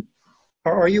have to.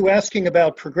 Are you asking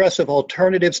about progressive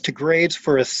alternatives to grades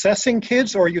for assessing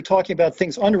kids, or are you talking about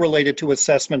things unrelated to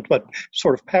assessment but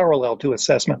sort of parallel to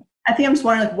assessment? I think I'm just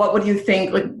wondering, what would you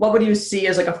think, what would you see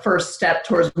as a first step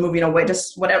towards moving away,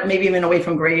 just whatever, maybe even away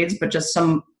from grades, but just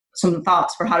some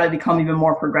thoughts for how to become even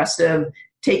more progressive,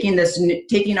 taking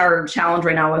our challenge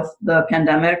right now with the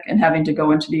pandemic and having to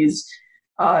go into these,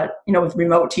 with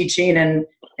remote teaching and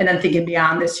then thinking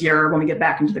beyond this year when we get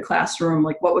back into the classroom,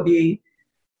 what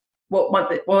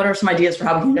are some ideas for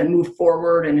how we can move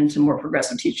forward and into more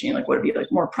progressive teaching? Would it be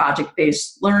more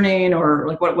project-based learning,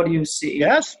 or what do you see?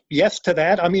 Yes to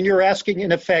that. I mean, you're asking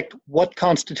in effect what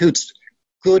constitutes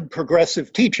good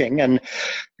progressive teaching, and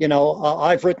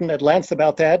I've written at length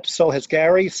about that. So has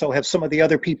Gary. So have some of the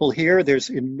other people here. There's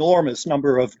enormous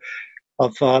number of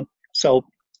so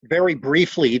very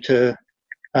briefly to.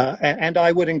 And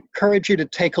I would encourage you to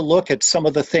take a look at some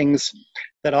of the things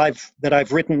that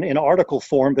I've written in article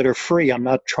form that are free. I'm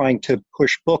not trying to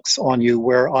push books on you,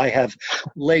 where I have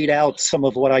laid out some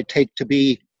of what I take to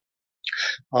be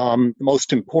the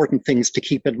most important things to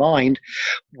keep in mind.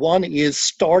 One is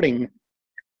starting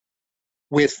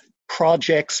with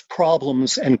projects,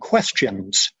 problems, and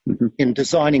questions in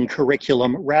designing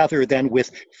curriculum, rather than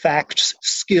with facts,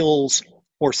 skills,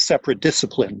 or separate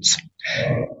disciplines.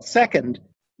 Second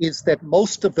is that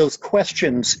most of those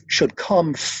questions should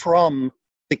come from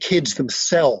the kids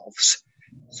themselves,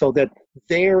 so that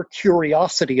their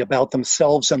curiosity about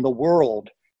themselves and the world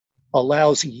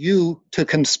allows you to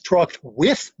construct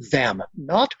with them,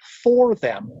 not for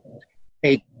them,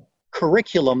 a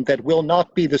curriculum that will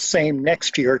not be the same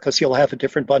next year, because you'll have a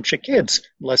different bunch of kids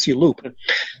unless you loop.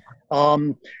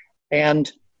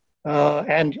 And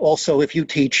also, if you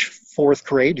teach fourth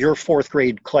grade, your fourth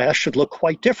grade class should look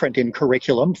quite different in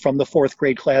curriculum from the fourth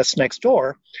grade class next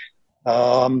door,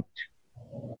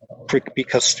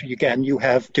 because, again, you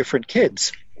have different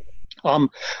kids.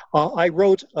 I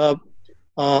wrote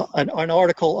an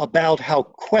article about how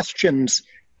questions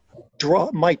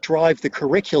might drive the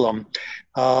curriculum.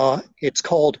 It's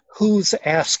called Who's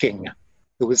Asking?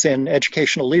 It was in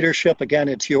Educational Leadership. Again,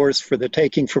 it's yours for the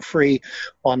taking for free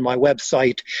on my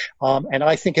website. And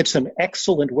I think it's an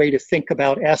excellent way to think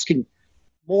about asking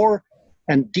more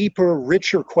and deeper,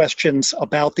 richer questions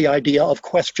about the idea of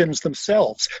questions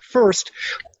themselves. First,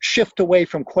 shift away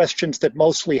from questions that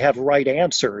mostly have right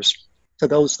answers to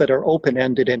those that are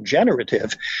open-ended and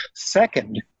generative.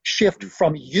 Second, shift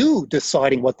from you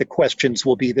deciding what the questions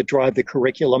will be that drive the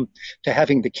curriculum to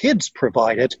having the kids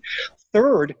provide it.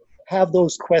 Third, have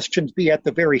those questions be at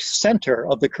the very center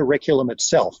of the curriculum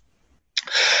itself.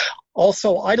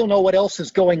 Also, I don't know what else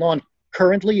is going on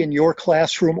currently in your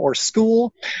classroom or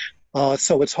school.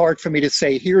 So it's hard for me to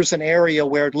say, here's an area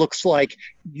where it looks like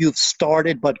you've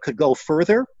started but could go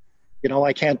further.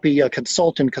 I can't be a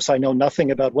consultant because I know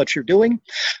nothing about what you're doing.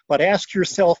 But ask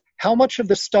yourself, how much of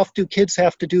the stuff do kids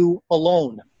have to do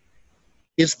alone?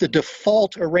 Is the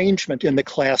default arrangement in the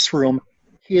classroom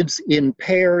kids in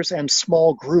pairs and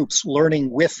small groups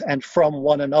learning with and from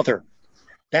one another?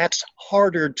 That's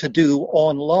harder to do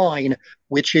online,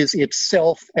 which is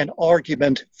itself an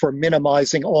argument for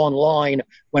minimizing online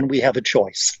when we have a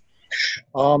choice.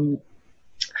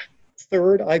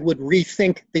 Third, I would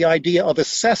rethink the idea of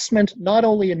assessment, not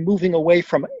only in moving away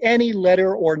from any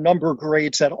letter or number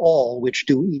grades at all, which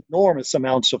do enormous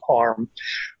amounts of harm,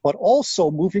 but also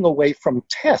moving away from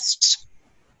tests,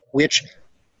 which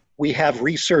we have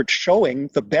research showing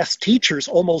the best teachers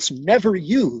almost never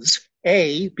use.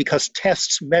 A, because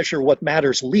tests measure what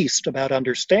matters least about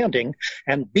understanding,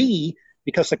 and B,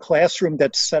 because a classroom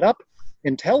that's set up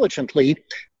intelligently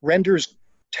renders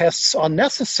tests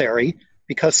unnecessary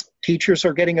because teachers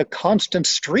are getting a constant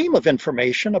stream of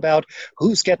information about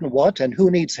who's getting what and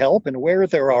who needs help and where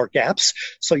there are gaps,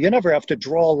 so you never have to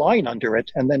draw a line under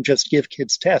it and then just give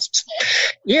kids tests.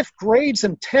 If grades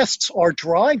and tests are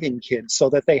driving kids so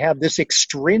that they have this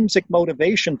extrinsic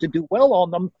motivation to do well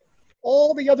on them,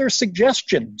 all the other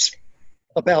suggestions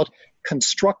about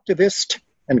constructivist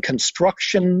and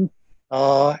construction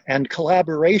and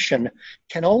collaboration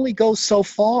can only go so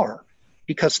far,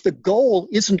 because the goal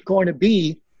isn't going to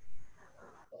be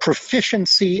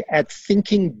proficiency at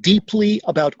thinking deeply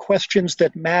about questions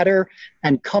that matter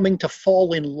and coming to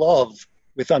fall in love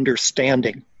with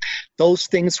understanding. Those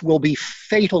things will be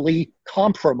fatally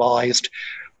compromised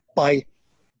by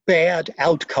bad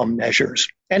outcome measures.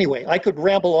 Anyway, I could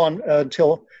ramble on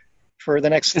until for the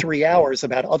next 3 hours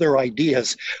about other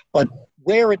ideas, but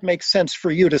where it makes sense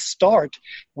for you to start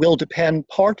will depend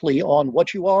partly on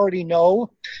what you already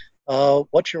know,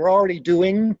 what you're already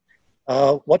doing,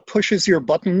 what pushes your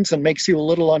buttons and makes you a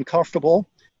little uncomfortable,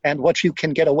 and what you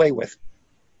can get away with.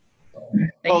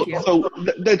 Thank you. So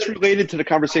that's related to the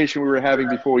conversation we were having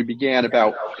before we began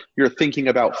about your thinking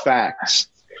about facts.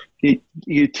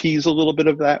 You tease a little bit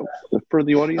of that for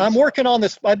the audience? I'm working on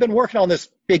this. I've been working on this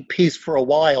big piece for a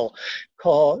while,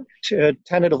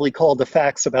 tentatively called The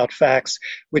Facts About Facts,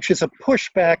 which is a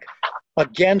pushback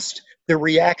against the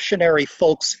reactionary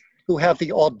folks who have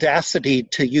the audacity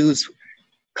to use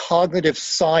cognitive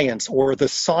science or the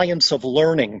science of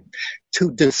learning to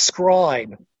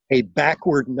describe a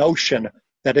backward notion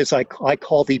that is, I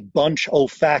call the bunch o'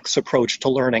 facts approach to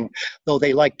learning, though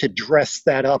they like to dress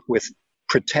that up with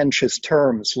pretentious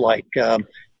terms like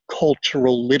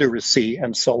cultural literacy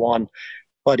and so on,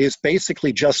 but is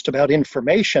basically just about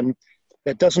information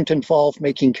that doesn't involve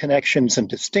making connections and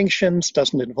distinctions,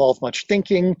 doesn't involve much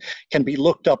thinking, can be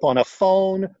looked up on a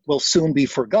phone, will soon be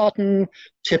forgotten,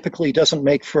 typically doesn't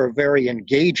make for a very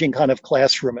engaging kind of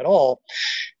classroom at all.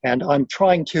 And I'm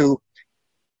trying to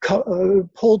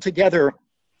pull together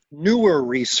newer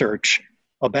research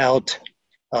about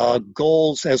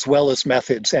goals as well as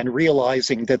methods, and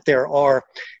realizing that there are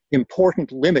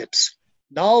important limits.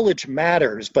 Knowledge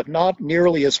matters, but not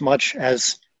nearly as much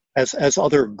as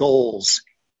other goals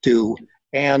do.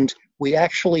 And we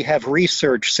actually have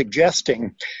research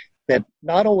suggesting that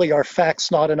not only are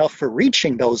facts not enough for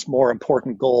reaching those more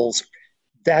important goals,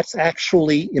 that's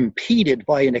actually impeded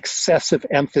by an excessive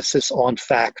emphasis on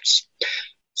facts.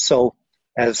 So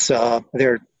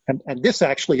and this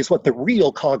actually is what the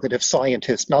real cognitive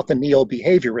scientists, not the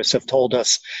neo-behaviorists, have told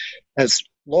us. As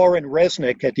Lauren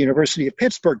Resnick at the University of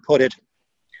Pittsburgh put it,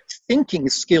 thinking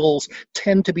skills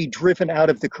tend to be driven out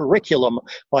of the curriculum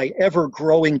by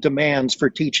ever-growing demands for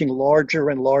teaching larger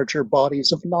and larger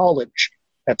bodies of knowledge.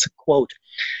 That's a quote.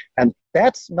 And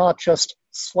that's not just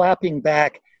slapping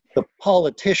back the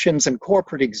politicians and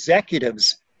corporate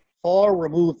executives far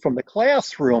removed from the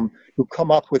classroom who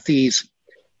come up with these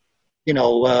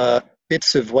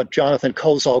bits of what Jonathan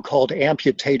Kozol called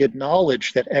amputated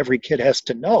knowledge that every kid has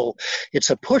to know.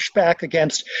 It's a pushback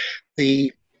against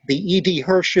the E.D.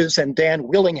 Hirsch's and Dan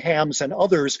Willingham's and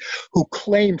others who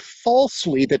claim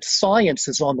falsely that science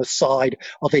is on the side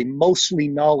of a mostly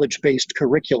knowledge-based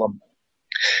curriculum.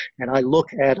 And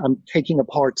I'm taking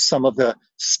apart some of the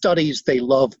studies they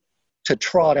love to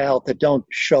trot out that don't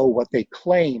show what they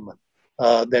claim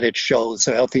that it shows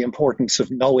about the importance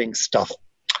of knowing stuff.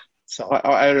 So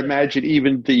I would imagine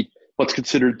even what's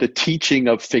considered the teaching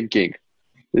of thinking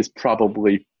is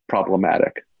probably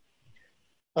problematic.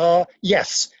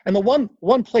 Yes. And the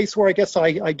one place where I guess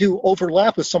I do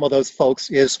overlap with some of those folks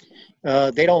is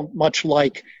they don't much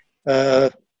like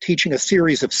teaching a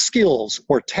series of skills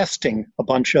or testing a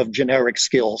bunch of generic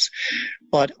skills.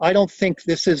 But I don't think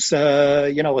this is,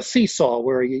 a seesaw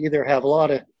where you either have a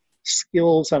lot of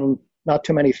skills and not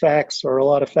too many facts, or a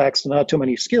lot of facts and not too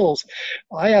many skills.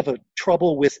 I have a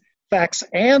trouble with facts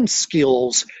and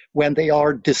skills when they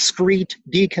are discrete,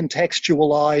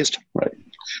 decontextualized, right,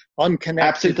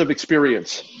 unconnected. Absent of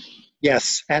experience.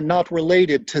 Yes, and not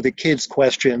related to the kids'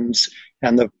 questions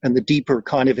and the deeper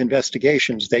kind of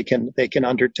investigations they can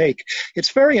undertake.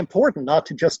 It's very important not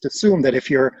to just assume that if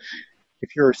you're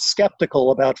skeptical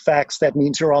about facts, that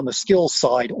means you're on the skills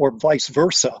side, or vice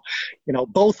versa.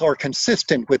 Both are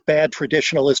consistent with bad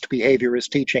traditionalist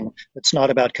behaviorist teaching. It's not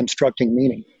about constructing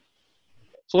meaning.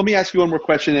 So let me ask you one more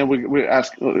question, and we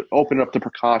open it up to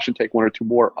Prakash and take one or two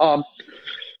more.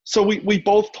 So we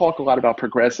both talk a lot about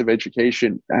progressive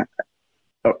education.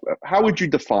 How would you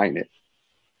define it?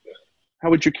 How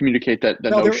would you communicate that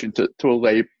notion to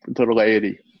the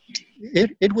laity?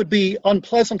 It would be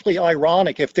unpleasantly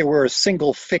ironic if there were a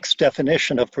single fixed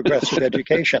definition of progressive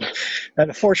education. And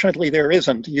unfortunately, there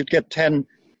isn't. You'd get 10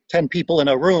 people in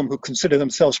a room who consider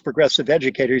themselves progressive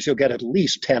educators. You'll get at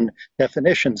least 10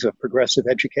 definitions of progressive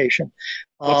education.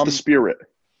 What's the spirit?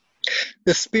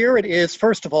 The spirit is,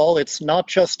 first of all, it's not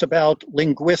just about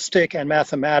linguistic and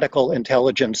mathematical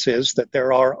intelligences, that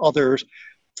there are other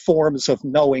forms of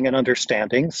knowing and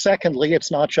understanding. Secondly, it's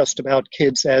not just about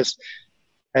kids as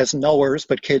knowers,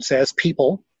 but kids as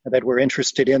people, that we're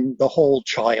interested in the whole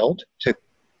child, to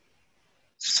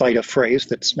cite a phrase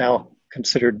that's now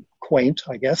considered quaint,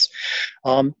 I guess.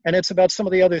 And it's about some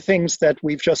of the other things that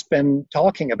we've just been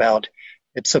talking about.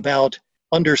 It's about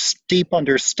deep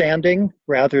understanding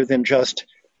rather than just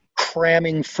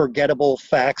cramming forgettable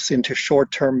facts into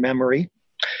short-term memory.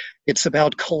 It's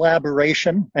about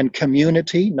collaboration and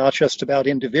community, not just about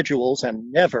individuals,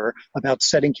 and never about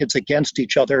setting kids against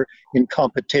each other in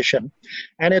competition.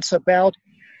 And it's about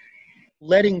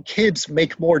letting kids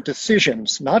make more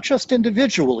decisions, not just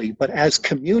individually, but as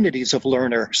communities of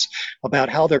learners, about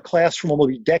how their classroom will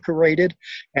be decorated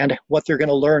and what they're going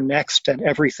to learn next and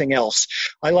everything else.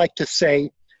 I like to say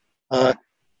that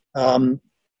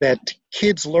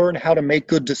kids learn how to make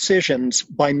good decisions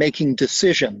by making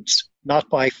decisions, not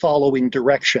by following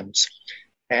directions.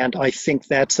 And I think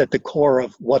that's at the core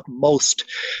of what most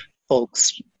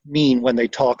folks mean when they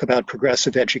talk about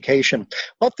progressive education.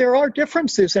 But there are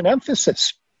differences in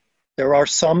emphasis. There are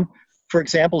some, for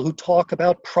example, who talk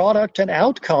about product and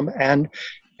outcome and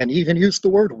even use the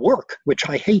word work, which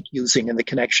I hate using in the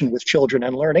connection with children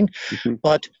and learning. Mm-hmm.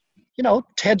 But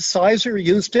Ted Sizer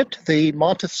used it. The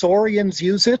Montessorians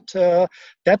use it.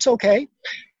 That's okay.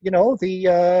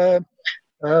 The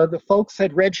folks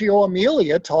at Reggio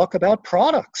Emilia talk about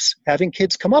products, having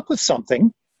kids come up with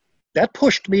something. That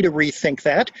pushed me to rethink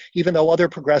that, even though other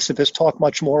progressivists talk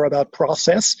much more about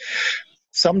process.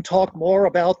 Some talk more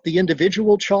about the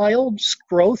individual child's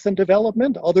growth and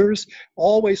development. Others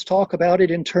always talk about it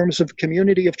in terms of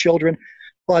community of children.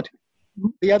 But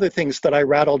the other things that I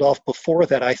rattled off before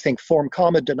that, I think, form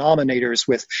common denominators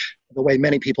with the way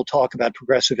many people talk about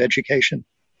progressive education.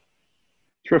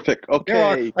 Terrific.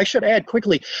 Okay. I should add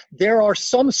quickly, there are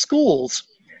some schools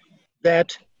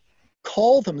that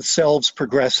call themselves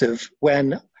progressive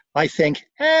when I think,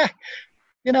 and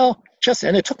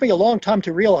it took me a long time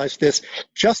to realize this,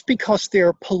 just because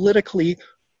they're politically,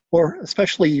 or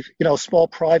especially, small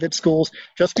private schools,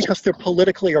 just because they're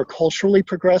politically or culturally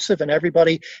progressive and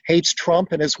everybody hates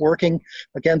Trump and is working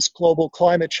against global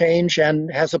climate change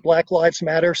and has a Black Lives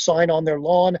Matter sign on their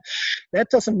lawn,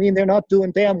 that doesn't mean they're not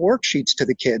doing damn worksheets to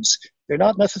the kids. They're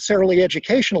not necessarily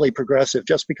educationally progressive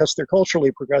just because they're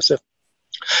culturally progressive.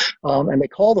 And they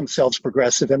call themselves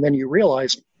progressive, and then you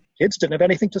realize kids didn't have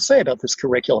anything to say about this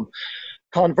curriculum.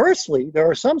 Conversely, there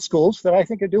are some schools that I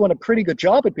think are doing a pretty good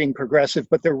job at being progressive,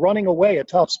 but they're running away at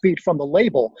top speed from the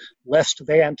label, lest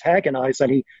they antagonize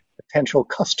any potential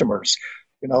customers.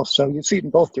 So you see it in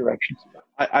both directions.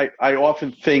 I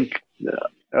often think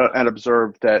and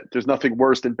observe that there's nothing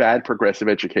worse than bad progressive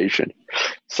education,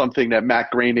 something that Matt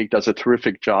Groening does a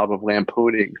terrific job of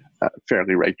lampooning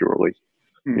fairly regularly.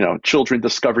 Children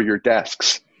discover your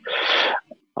desks.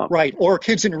 Right, or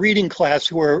kids in reading class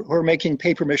who are making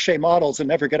papier-mâché models and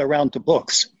never get around to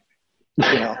books.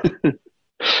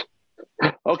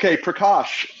 Okay,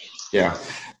 Prakash. Yeah.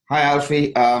 Hi,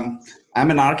 Alfie. I'm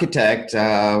an architect,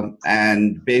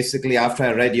 and basically after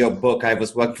I read your book, I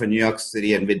was working for New York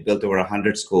City, and we'd built over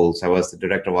 100 schools. I was the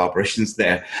director of operations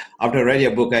there. After I read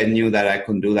your book, I knew that I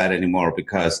couldn't do that anymore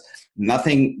because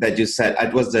nothing that you said,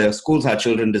 it was the schools our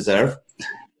children deserve.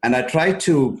 And I try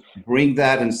to bring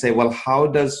that and say, well, how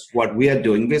does what we are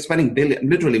doing, we're spending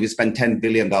we spent $10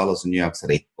 billion in New York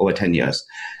City over 10 years.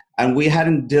 And we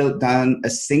hadn't done a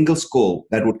single school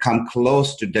that would come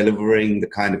close to delivering the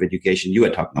kind of education you were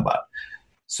talking about.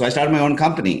 So I started my own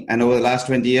company. And over the last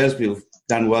 20 years, we've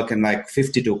done work in like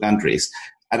 52 countries.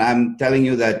 And I'm telling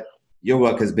you that your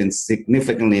work has been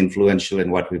significantly influential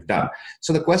in what we've done.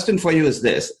 So the question for you is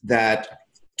this, that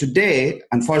today,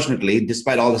 unfortunately,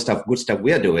 despite all the good stuff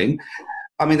we are doing,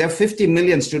 I mean, there are 50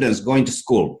 million students going to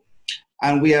school.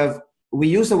 And we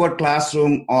use the word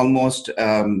classroom almost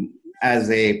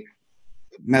as a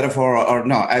metaphor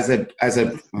as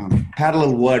a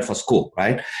parallel word for school,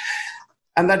 right?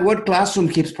 And that word classroom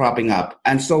keeps propping up.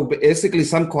 And so basically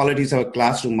some qualities of a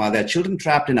classroom are that children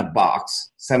trapped in a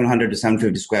box, 700 to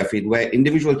 750 square feet, where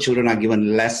individual children are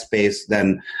given less space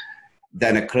than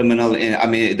a criminal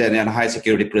than in a high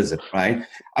security prison, right?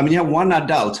 I mean, you have one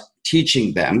adult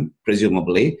teaching them,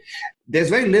 presumably. There's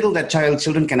very little that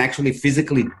children can actually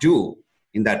physically do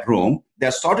in that room.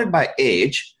 They're sorted by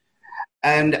age.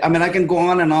 And I mean, I can go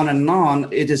on and on and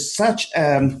on. It is such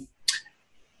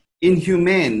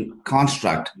inhumane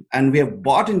construct, and we have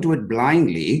bought into it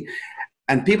blindly.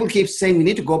 And people keep saying we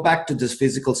need to go back to this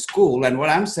physical school. And what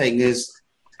I'm saying is,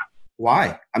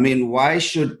 why? I mean, why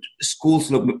should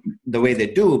schools look the way they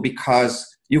do? Because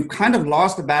you've kind of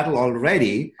lost the battle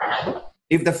already.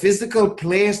 If the physical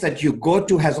place that you go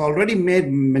to has already made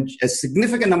a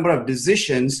significant number of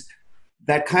decisions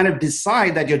that kind of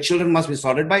decide that your children must be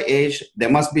sorted by age, they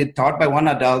must be taught by one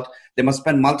adult, they must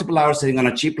spend multiple hours sitting on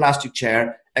a cheap plastic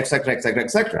chair, et cetera, et cetera, et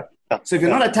cetera. So if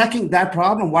you're not attacking that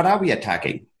problem, what are we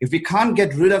attacking? If we can't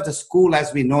get rid of the school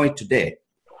as we know it today,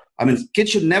 I mean,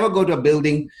 kids should never go to a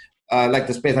building like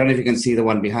the space. I don't know if you can see the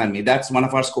one behind me. That's one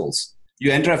of our schools.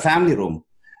 You enter a family room,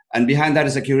 and behind that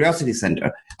is a curiosity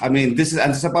center. I mean, this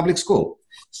is a public school.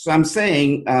 So I'm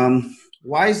saying,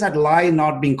 why is that lie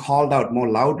not being called out more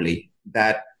loudly?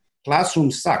 That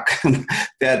classrooms suck,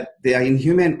 that they are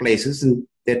inhumane places, and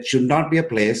that should not be a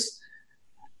place,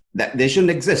 that they shouldn't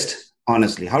exist,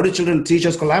 honestly. How do children and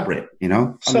teachers collaborate, you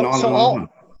know?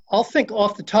 I'll think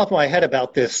off the top of my head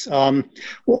about this.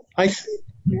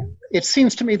 It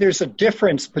seems to me there's a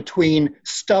difference between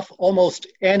stuff almost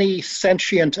any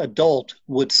sentient adult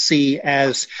would see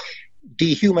as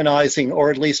dehumanizing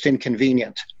or at least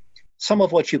inconvenient. Some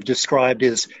of what you've described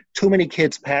is too many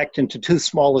kids packed into too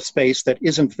small a space that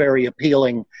isn't very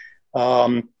appealing.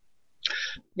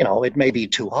 It may be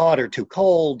too hot or too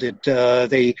cold.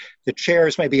 The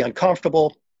chairs may be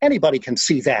uncomfortable. Anybody can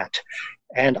see that.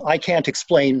 And I can't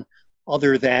explain,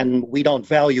 other than we don't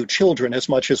value children as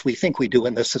much as we think we do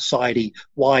in this society,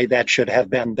 why that should have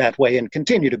been that way and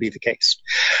continue to be the case.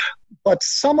 But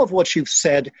some of what you've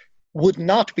said would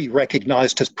not be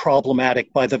recognized as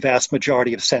problematic by the vast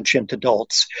majority of sentient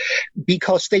adults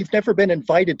because they've never been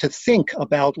invited to think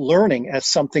about learning as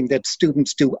something that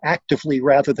students do actively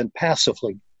rather than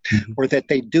passively, or that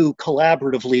they do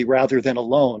collaboratively rather than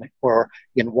alone or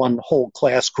in one whole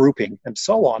class grouping and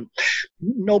so on.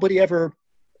 Nobody ever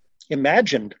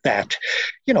imagined that.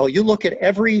 You look at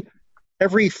every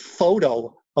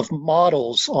photo of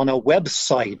models on a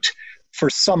website for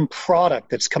some product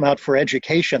that's come out for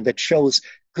education that shows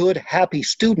good, happy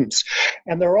students.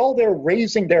 And they're all there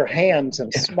raising their hands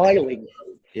and smiling.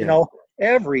 Yeah.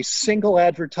 Every single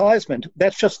advertisement,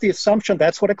 that's just the assumption.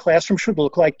 That's what a classroom should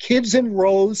look like. Kids in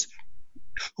rows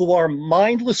who are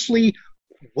mindlessly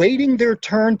waiting their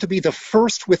turn to be the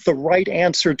first with the right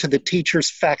answer to the teacher's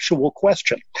factual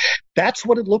question. That's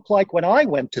what it looked like when I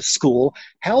went to school.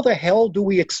 How the hell do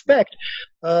we expect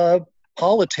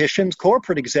politicians,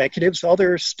 corporate executives,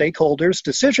 other stakeholders,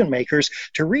 decision makers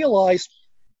to realize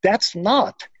that's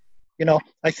not?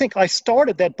 I think I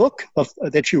started that book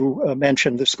that you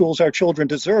mentioned, The Schools Our Children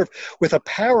Deserve, with a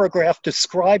paragraph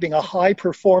describing a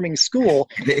high-performing school.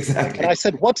 Exactly. And I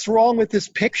said, what's wrong with this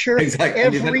picture? Exactly.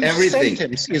 Every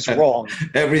sentence is wrong.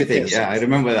 Everything, yeah, I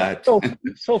remember that.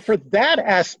 So for that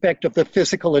aspect of the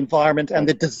physical environment and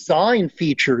the design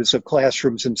features of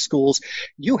classrooms and schools,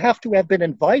 you have to have been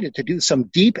invited to do some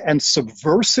deep and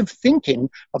subversive thinking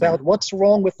about what's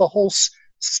wrong with the whole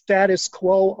status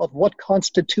quo of what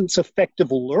constitutes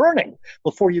effective learning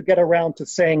before you get around to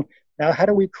saying, now how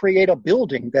do we create a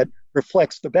building that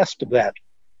reflects the best of that?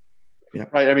 Yeah.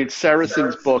 Right. I mean,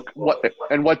 Saracen's book, What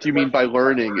Do You Mean by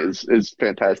Learning is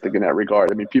fantastic in that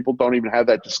regard. I mean, people don't even have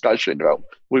that discussion about,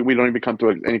 we don't even come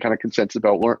to any kind of consensus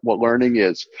about what learning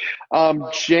is.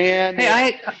 Jan.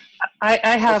 Hey,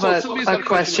 I have a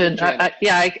question.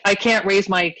 I can't raise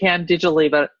my hand digitally,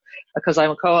 but because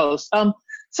I'm a co-host.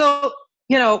 So,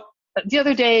 the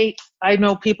other day, I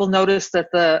know people noticed that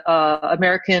the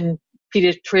American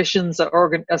Pediatricians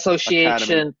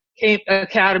Association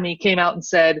Academy came out and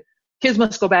said kids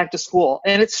must go back to school,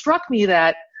 and it struck me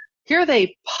that here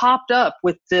they popped up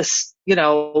with this,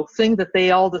 thing that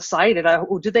they all decided.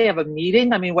 Did they have a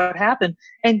meeting? I mean, what happened?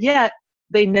 And yet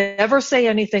they never say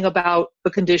anything about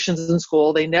the conditions in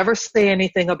school. They never say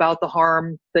anything about the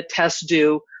harm that tests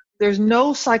do. There's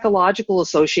no psychological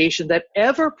association that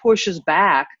ever pushes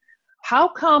back. How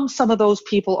come some of those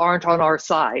people aren't on our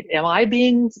side?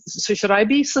 Should I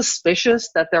be suspicious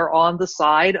that they're on the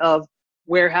side of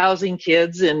warehousing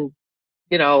kids in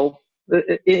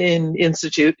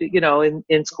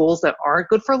schools that aren't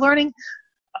good for learning?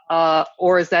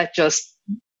 Or is that just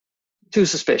too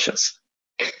suspicious?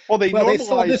 Well, they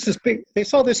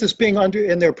saw this as being under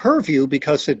in their purview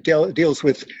because it deals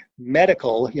with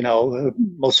medical,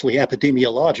 mostly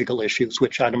epidemiological issues,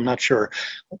 which I'm not sure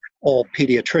all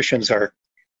pediatricians are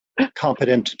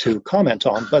competent to comment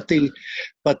on. But the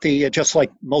just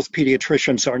like most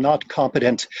pediatricians are not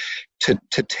competent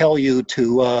to tell you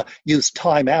to use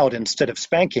time out instead of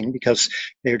spanking, because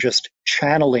they're just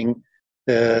channeling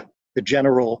the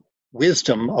general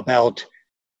wisdom about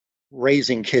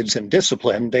raising kids in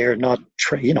discipline. They're not,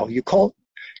 you call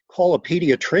a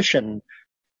pediatrician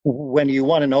when you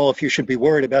want to know if you should be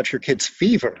worried about your kid's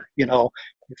fever.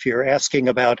 If you're asking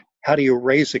about how do you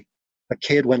raise a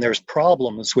kid when there's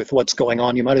problems with what's going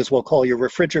on, you might as well call your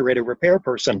refrigerator repair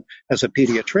person as a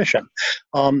pediatrician.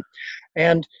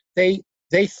 And they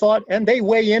thought, and they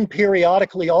weigh in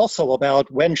periodically also about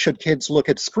when should kids look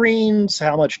at screens,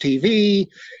 how much TV.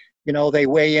 They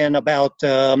weigh in about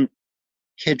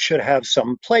kids should have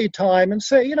some playtime and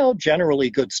say, generally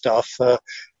good stuff.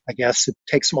 I guess it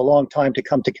takes them a long time to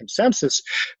come to consensus.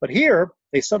 But here,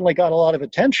 they suddenly got a lot of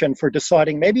attention for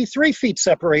deciding maybe 3 feet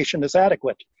separation is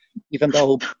adequate, even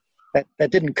though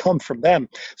that didn't come from them.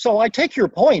 So I take your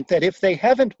point that if they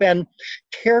haven't been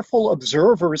careful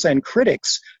observers and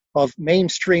critics of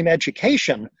mainstream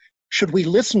education, should we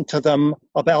listen to them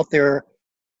about their,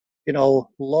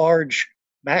 large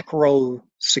macro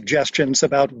suggestions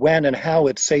about when and how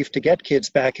it's safe to get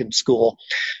kids back in school?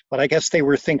 But I guess they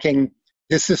were thinking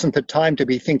this isn't the time to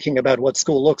be thinking about what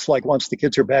school looks like once the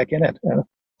kids are back in it.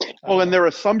 Well, and their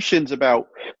assumptions about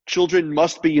children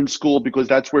must be in school because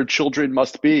that's where children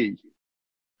must be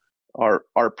are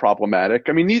problematic.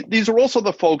 I mean, these are also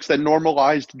the folks that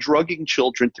normalized drugging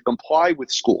children to comply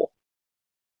with school.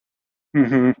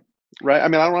 Mm-hmm. Right. I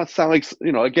mean, I don't want to sound like,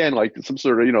 again, like some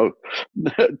sort of,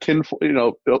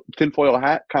 tinfoil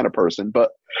hat kind of person,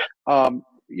 but,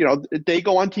 they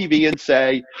go on TV and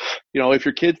say, if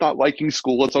your kid's not liking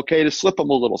school, it's okay to slip them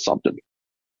a little something.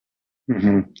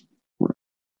 Mm-hmm.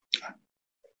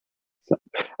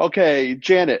 Okay,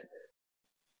 Janet.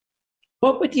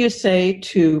 What would you say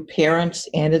to parents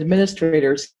and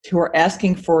administrators who are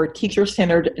asking for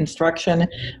teacher-centered instruction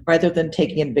rather than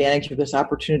taking advantage of this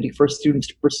opportunity for students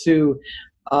to pursue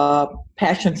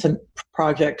passions and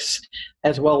projects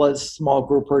as well as small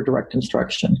group or direct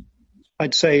instruction?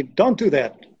 I'd say don't do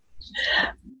that.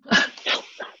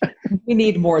 We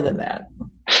need more than that.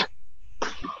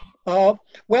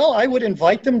 Well, I would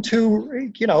invite them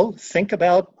to, think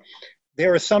about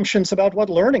their assumptions about what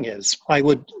learning is. I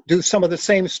would do some of the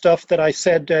same stuff that I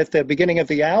said at the beginning of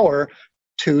the hour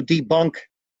to debunk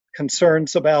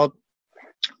concerns about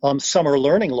summer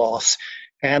learning loss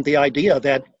and the idea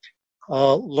that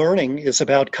learning is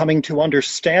about coming to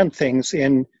understand things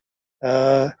in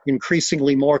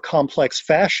increasingly more complex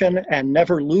fashion and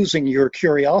never losing your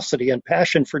curiosity and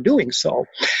passion for doing so.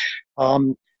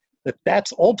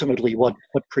 That's ultimately what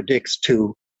predicts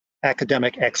to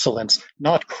academic excellence,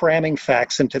 not cramming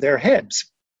facts into their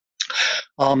heads.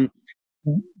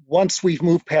 Once we've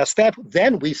moved past that,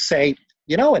 then we say,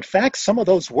 in fact, some of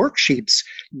those worksheets,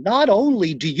 not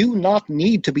only do you not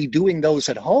need to be doing those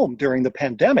at home during the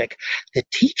pandemic, the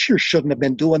teachers shouldn't have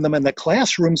been doing them in the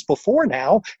classrooms before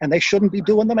now, and they shouldn't be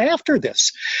doing them after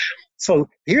this. So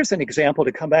here's an example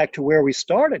to come back to where we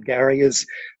started, Gary, is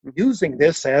using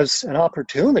this as an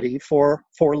opportunity for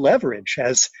leverage,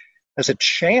 as a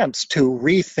chance to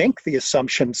rethink the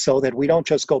assumptions so that we don't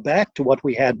just go back to what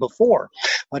we had before.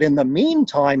 But in the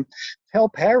meantime, tell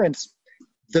parents,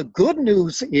 the good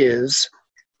news is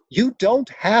you don't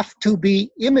have to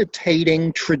be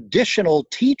imitating traditional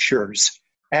teachers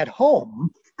at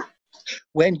home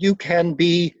when you can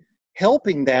be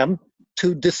helping them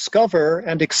to discover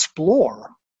and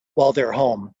explore while they're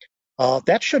home.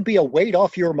 That should be a weight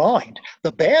off your mind.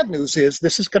 The bad news is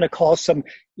this is going to cause some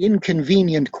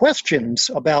inconvenient questions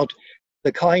about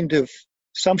the kind of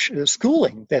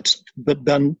schooling that's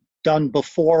been done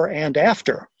before and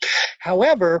after.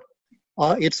 However,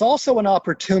 it's also an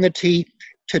opportunity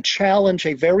to challenge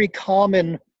a very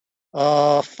common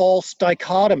false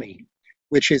dichotomy,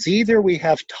 which is either we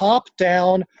have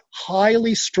top-down,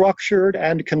 highly structured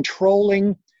and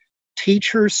controlling,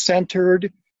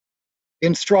 teacher-centered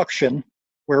instruction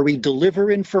where we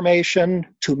deliver information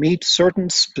to meet certain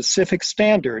specific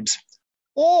standards,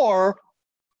 or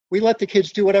we let the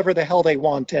kids do whatever the hell they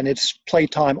want and it's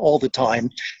playtime all the time,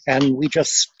 and we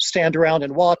just stand around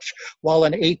and watch while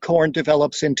an acorn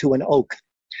develops into an oak.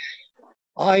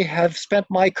 I have spent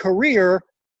my career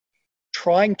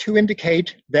trying to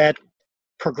indicate that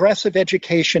progressive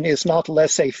education is not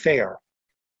laissez-faire,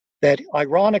 that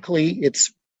ironically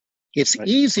it's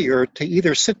easier to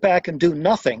either sit back and do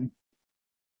nothing,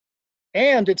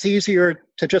 and it's easier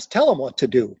to just tell them what to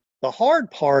do. The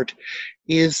hard part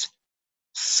is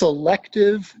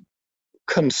selective,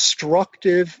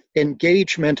 constructive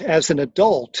engagement as an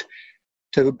adult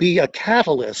to be a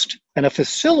catalyst and a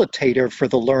facilitator for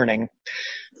the learning.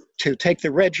 To take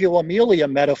the Reggio Emilia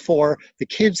metaphor, the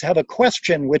kids have a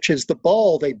question, which is the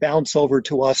ball they bounce over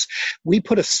to us. We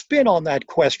put a spin on that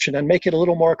question and make it a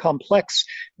little more complex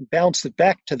and bounce it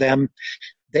back to them.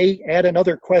 They add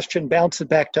another question, bounce it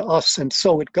back to us, and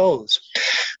so it goes.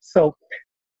 So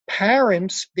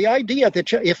parents, the idea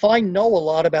that if I know a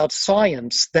lot about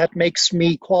science, that makes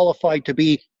me qualified to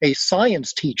be a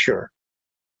science teacher,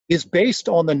 is based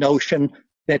on the notion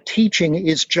that teaching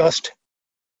is just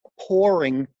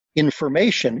pouring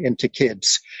information into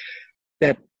kids.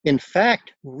 That, in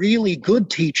fact, really good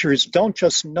teachers don't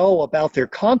just know about their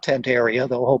content area,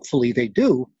 though hopefully they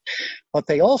do, but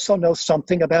they also know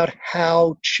something about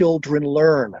how children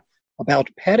learn, about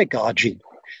pedagogy.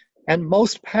 And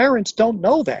most parents don't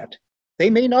know that. They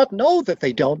may not know that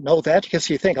they don't know that because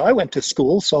you think, I went to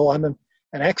school, so I'm an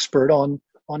expert on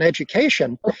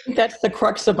education. I think that's the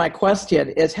crux of my question,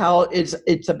 is how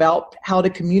it's about how to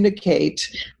communicate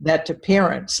that to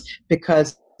parents,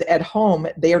 because at home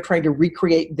they are trying to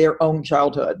recreate their own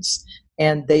childhoods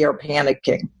and they are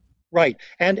panicking. Right.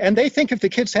 And they think if the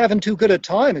kid's having too good a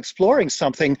time exploring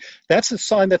something, that's a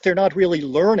sign that they're not really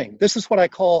learning. This is what I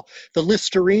call the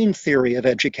Listerine theory of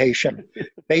education,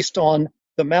 based on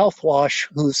the mouthwash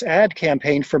whose ad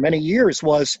campaign for many years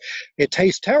was, it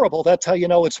tastes terrible, that's how you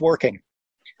know it's working.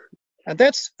 And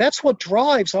that's what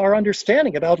drives our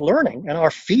understanding about learning, and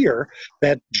our fear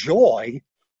that joy,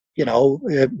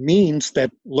 it means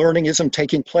that learning isn't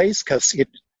taking place because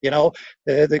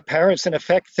the parents in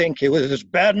effect think it's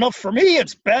bad enough for me,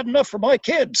 it's bad enough for my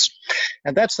kids.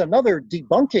 And that's another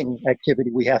debunking activity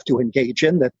we have to engage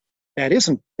in, that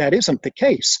isn't the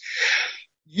case.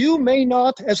 You may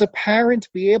not, as a parent,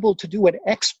 be able to do an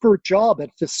expert job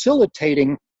at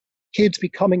facilitating kids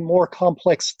becoming more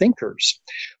complex thinkers.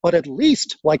 But at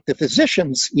least, like the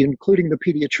physicians, including the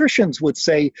pediatricians, would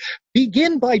say,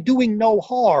 begin by doing no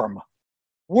harm.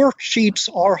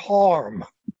 Worksheets are harm.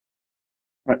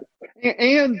 Right.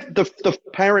 And the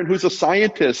parent who's a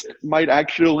scientist might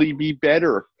actually be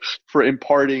better for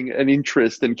imparting an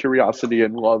interest and curiosity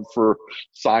and love for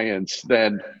science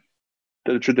than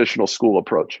the traditional school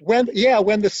approach. When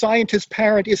the scientist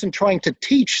parent isn't trying to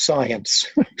teach science,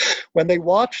 when they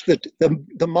watch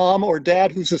the mom or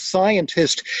dad who's a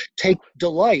scientist take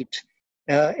delight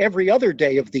every other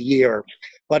day of the year.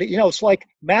 But, it's like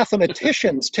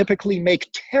mathematicians typically make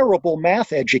terrible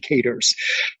math educators.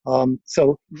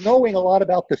 So knowing a lot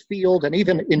about the field and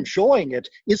even enjoying it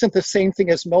isn't the same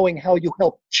thing as knowing how you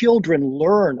help children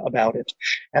learn about it.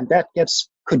 And that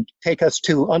could take us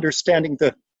to understanding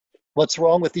what's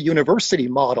wrong with the university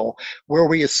model, where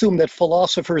we assume that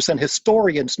philosophers and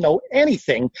historians know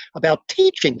anything about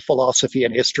teaching philosophy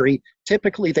and history.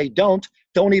 Typically they don't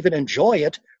even enjoy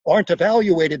it, aren't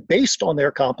evaluated based on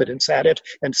their competence at it,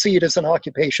 and see it as an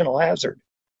occupational hazard.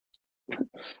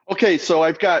 Okay, so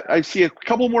I see a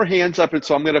couple more hands up, and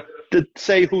so I'm going to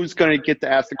say who's going to get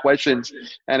to ask the questions,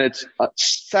 and it's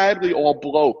sadly all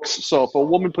blokes. So if a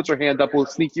woman puts her hand up, we'll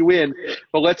sneak you in.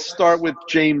 But let's start with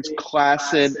James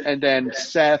Klassen, and then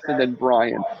Seth, and then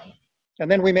Brian. And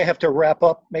then we may have to wrap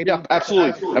up, maybe? Yeah,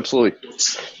 absolutely.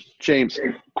 James,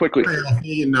 quickly.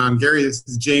 And Gary, this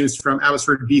is James from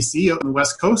Abbotsford, BC, out on the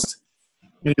West Coast.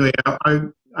 Anyway, I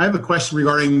have a question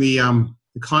regarding the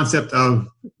concept of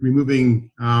removing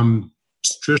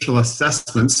traditional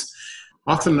assessments.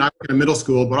 Often, I work in middle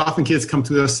school, but often kids come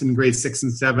to us in grades 6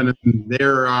 and 7, and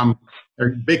their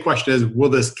big question is, will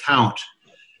this count?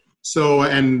 So,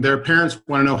 and their parents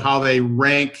want to know how they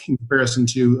rank in comparison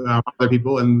to other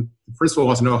people, and the principal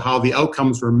wants to know how the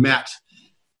outcomes were met.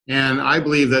 And I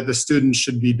believe that the students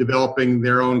should be developing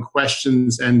their own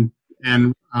questions and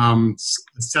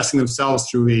assessing themselves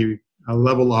through a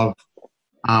level of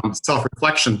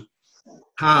self-reflection.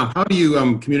 How do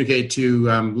you communicate to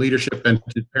leadership and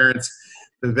to parents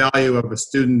the value of a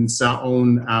student's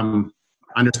own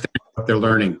understanding of what they're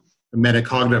learning, the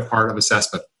metacognitive part of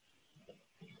assessment?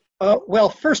 Well,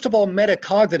 first of all,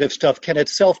 metacognitive stuff can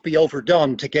itself be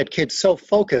overdone to get kids so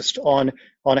focused on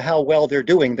how well they're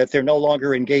doing that they're no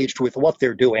longer engaged with what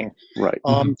they're doing. Right.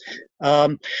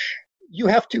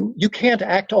 You can't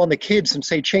act on the kids and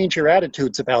say, change your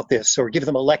attitudes about this, or give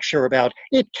them a lecture about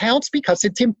it counts because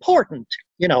it's important,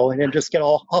 and then just get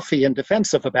all huffy and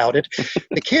defensive about it.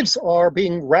 The kids are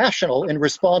being rational in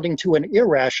responding to an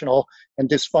irrational and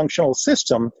dysfunctional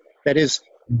system that is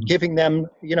giving them,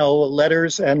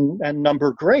 letters and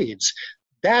number grades.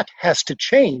 That has to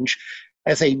change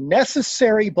as a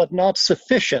necessary but not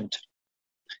sufficient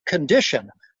condition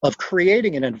of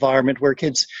creating an environment where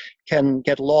kids can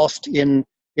get lost in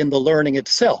the learning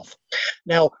itself.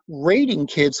 Now, rating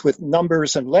kids with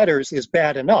numbers and letters is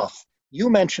bad enough. You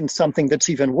mentioned something that's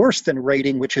even worse than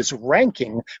rating, which is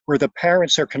ranking, where the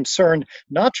parents are concerned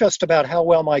not just about how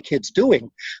well my kid's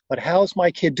doing, but how's my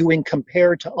kid doing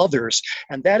compared to others.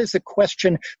 And that is a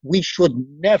question we should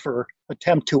never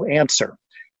attempt to answer.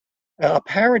 A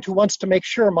parent who wants to make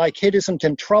sure my kid isn't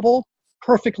in trouble,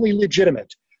 perfectly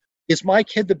legitimate. Is my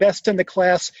kid the best in the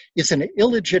class is an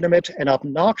illegitimate and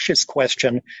obnoxious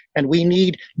question, and we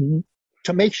need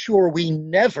to make sure we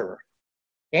never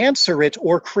answer it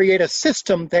or create a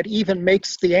system that even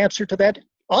makes the answer to that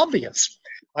obvious.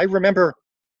 I remember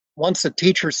once a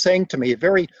teacher saying to me, a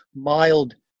very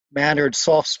mild-mannered,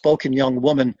 soft-spoken young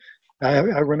woman, I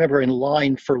remember in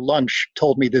line for lunch,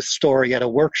 told me this story at a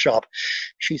workshop.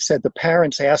 She said, the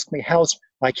parents asked me, how's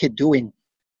my kid doing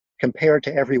compared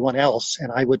to everyone else?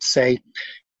 And I would say,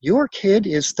 your kid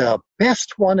is the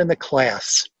best one in the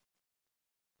class.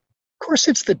 Of course,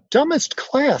 it's the dumbest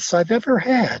class I've ever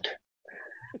had.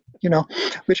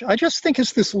 Which I just think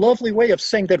is this lovely way of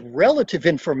saying that relative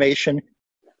information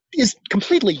is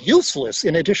completely useless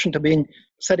in addition to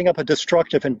setting up a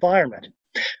destructive environment.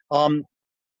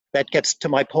 That gets to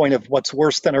my point of what's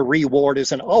worse than a reward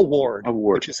is an award,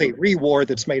 which is a reward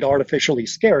that's made artificially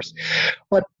scarce.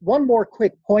 But one more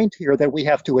quick point here that we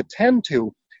have to attend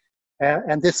to,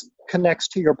 and this connects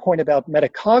to your point about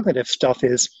metacognitive stuff,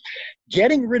 is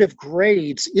getting rid of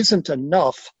grades isn't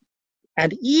enough.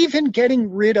 And even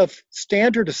getting rid of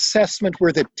standard assessment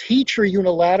where the teacher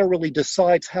unilaterally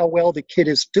decides how well the kid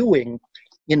is doing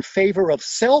in favor of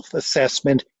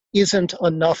self-assessment isn't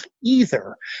enough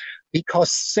either, because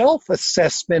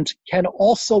self-assessment can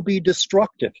also be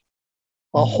destructive.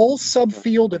 A whole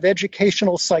subfield of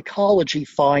educational psychology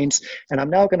finds, and I'm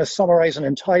now going to summarize an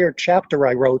entire chapter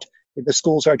I wrote in The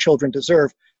Schools Our Children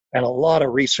Deserve, and a lot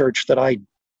of research by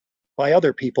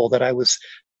other people that I was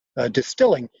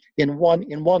distilling in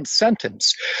one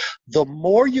sentence. The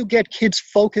more you get kids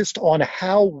focused on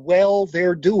how well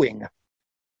they're doing,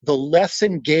 the less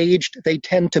engaged they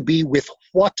tend to be with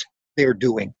what they're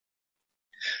doing.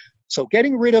 So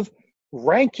getting rid of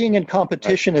ranking and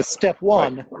competition is step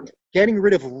one. Getting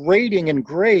rid of rating and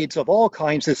grades of all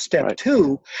kinds is step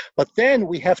two. But then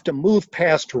we have to move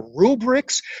past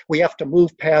rubrics. We have to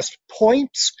move past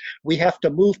points. We have to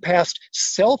move past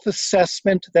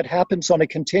self-assessment that happens on a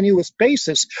continuous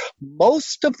basis.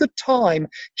 Most of the time,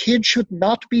 kids should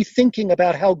not be thinking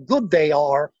about how good they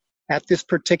are at this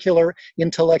particular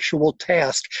intellectual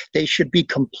task. They should be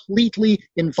completely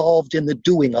involved in the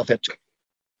doing of it.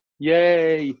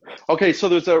 Yay. Okay, so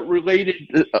there's a related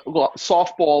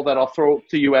softball that I'll throw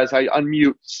to you as I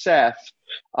unmute Seth,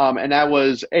 and that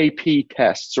was AP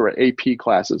tests or AP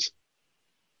classes.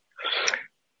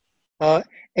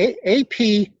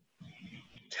 AP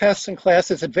tests and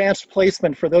classes, advanced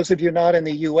placement, for those of you not in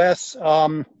the U.S.,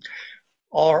 are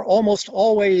almost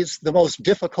always the most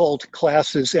difficult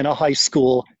classes in a high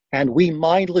school, and we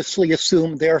mindlessly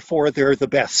assume, therefore, they're the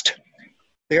best,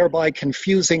 thereby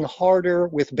confusing harder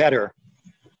with better.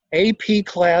 AP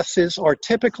classes are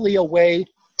typically a way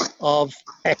of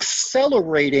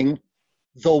accelerating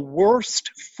the worst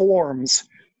forms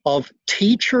of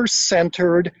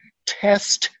teacher-centered,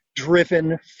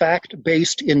 test-driven,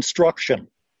 fact-based instruction.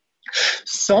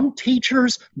 Some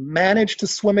teachers manage to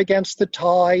swim against the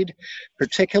tide,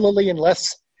 particularly in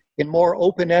more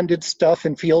open-ended stuff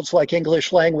in fields like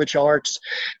English language arts,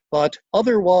 but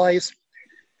otherwise,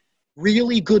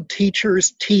 really good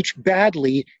teachers teach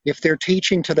badly if they're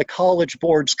teaching to the College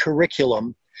Board's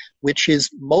curriculum, which is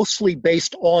mostly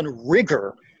based on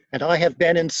rigor. And I have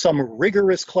been in some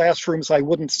rigorous classrooms I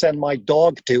wouldn't send my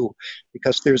dog to,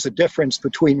 because there's a difference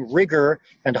between rigor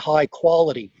and high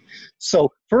quality.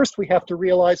 So first we have to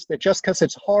realize that just because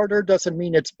it's harder doesn't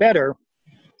mean it's better.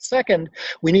 Second,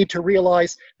 we need to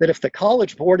realize that if the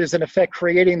College Board is in effect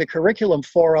creating the curriculum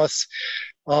for us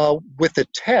with the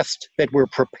test that we're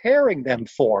preparing them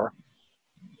for,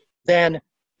 then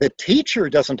the teacher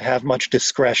doesn't have much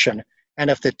discretion. And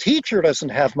if the teacher doesn't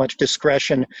have much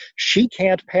discretion, she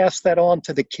can't pass that on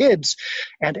to the kids.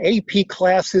 And AP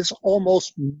classes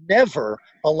almost never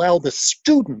allow the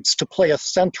students to play a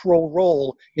central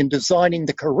role in designing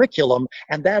the curriculum.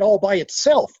 And that all by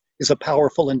itself is a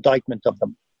powerful indictment of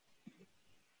them.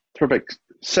 Terrific.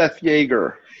 Seth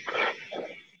Yeager.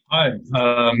 Hi,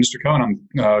 Mr. Kohn.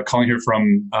 I'm calling here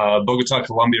from Bogota,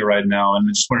 Colombia right now. And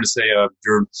I just wanted to say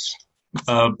you're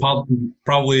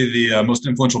probably the most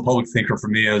influential public thinker for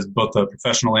me as both a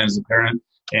professional and as a parent,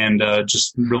 and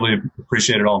just really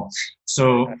appreciate it all.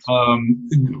 So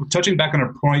touching back on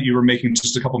a point you were making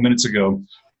just a couple minutes ago,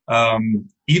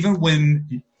 even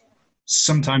when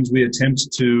sometimes we attempt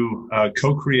to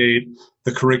co-create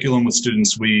the curriculum with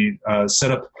students, we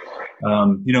set up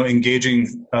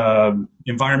engaging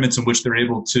environments in which they're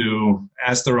able to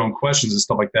ask their own questions and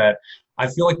stuff like that. I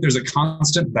feel like there's a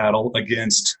constant battle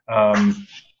against,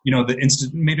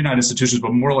 maybe not institutions,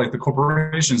 but more like the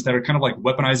corporations that are kind of like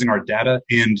weaponizing our data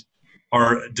and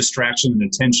our distraction and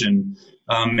attention.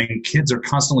 And kids are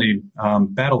constantly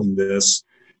battling this.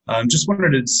 Just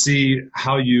wanted to see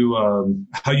how you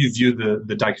view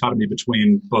the dichotomy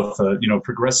between both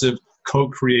progressive,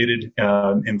 co-created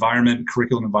curriculum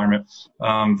environment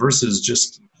versus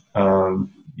just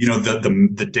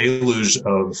the deluge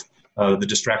of the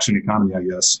distraction economy, I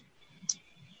guess.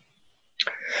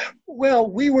 Well,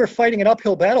 we were fighting an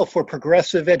uphill battle for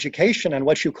progressive education and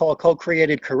what you call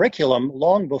co-created curriculum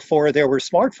long before there were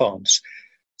smartphones.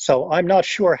 So I'm not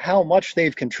sure how much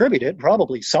they've contributed,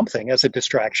 probably something as a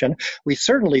distraction. We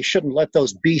certainly shouldn't let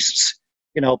those beasts,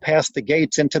 pass the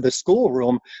gates into the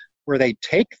schoolroom where they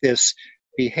take this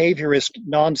behaviorist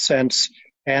nonsense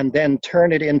and then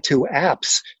turn it into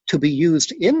apps to be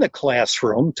used in the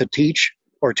classroom to teach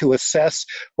or to assess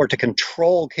or to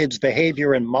control kids'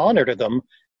 behavior and monitor them,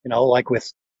 like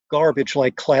with garbage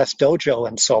like Class Dojo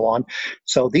and so on.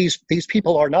 So these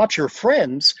people are not your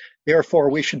friends. Therefore,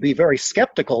 we should be very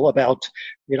skeptical about,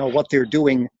 what they're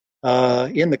doing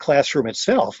in the classroom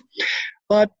itself.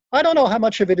 But I don't know how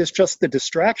much of it is just the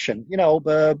distraction.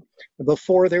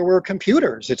 Before there were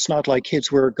computers, it's not like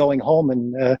kids were going home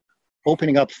and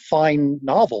opening up fine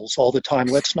novels all the time.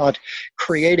 Let's not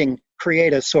create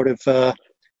a sort of,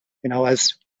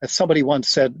 as somebody once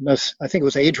said, I think it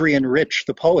was Adrian Rich,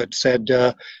 the poet, said,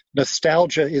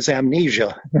 nostalgia is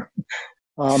amnesia.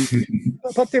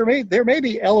 But there may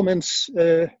be elements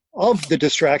of the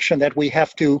distraction that we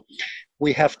have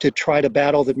to try to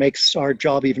battle that makes our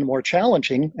job even more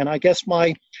challenging. And I guess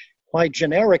my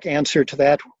generic answer to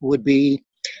that would be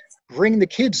bring the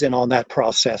kids in on that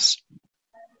process.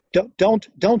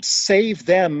 Don't save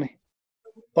them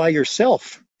by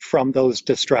yourself from those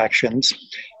distractions.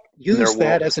 Use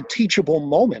that as a teachable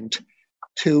moment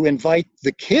to invite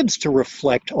the kids to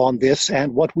reflect on this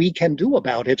and what we can do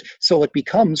about it, so it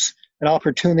becomes an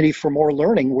opportunity for more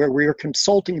learning where we're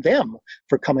consulting them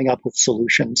for coming up with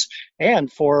solutions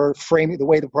and for framing the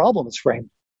way the problem is framed.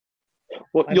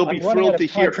 Well, you'll be thrilled to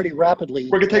hear pretty rapidly.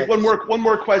 We're going to take one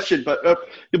more question, but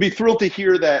you'll be thrilled to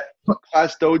hear that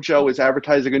Class Dojo is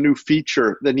advertising a new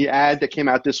feature. Then the ad that came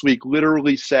out this week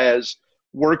literally says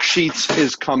worksheets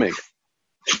is coming.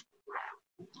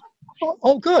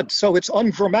 Oh, good. So it's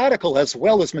ungrammatical as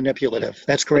well as manipulative.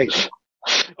 That's great.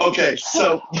 Okay,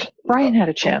 so Brian had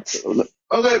a chance.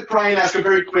 Okay, Brian, ask a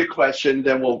very quick question,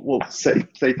 then we'll say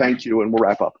thank you and we'll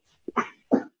wrap up.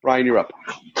 Brian, you're up.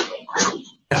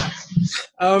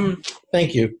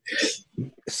 Thank you.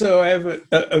 So I have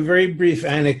a very brief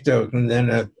anecdote and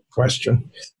then a question.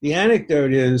 The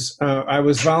anecdote is I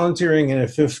was volunteering in a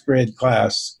 5th grade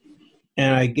class,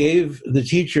 and I gave the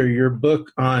teacher your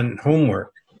book on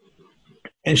homework.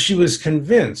 And she was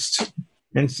convinced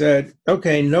and said,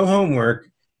 okay, no homework,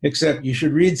 except you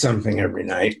should read something every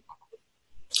night.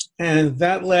 And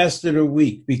that lasted a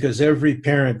week because every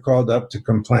parent called up to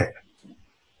complain.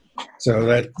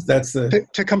 So that's the...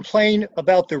 To complain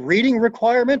about the reading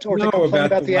requirement or to complain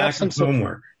about the absence of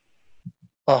homework?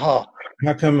 Uh-huh.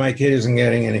 How come my kid isn't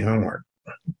getting any homework?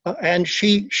 And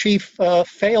she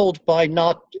failed by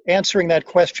not answering that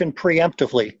question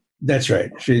preemptively. That's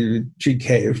right. She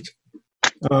caved.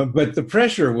 But the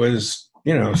pressure was,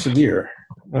 severe.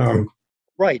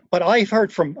 Right. But I've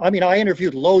heard I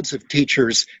interviewed loads of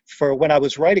teachers for when I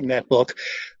was writing that book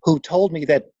who told me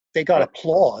that they got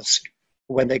applause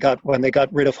when they got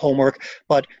rid of homework.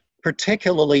 But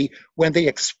particularly when they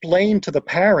explain to the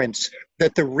parents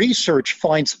that the research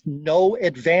finds no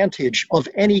advantage of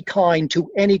any kind to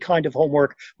any kind of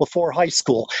homework before high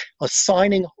school.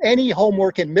 Assigning any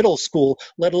homework in middle school,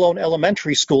 let alone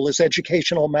elementary school, is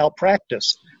educational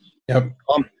malpractice. Yep.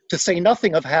 To say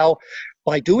nothing of how,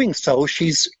 by doing so,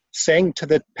 she's saying to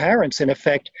the parents, in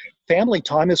effect, family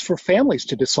time is for families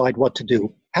to decide what to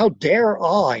do. How dare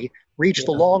I reach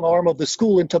the long arm of the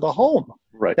school into the home?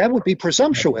 Right. That would be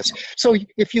presumptuous. So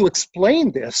if you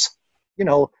explain this,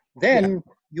 then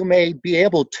you may be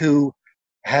able to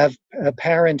have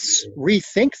parents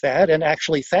rethink that and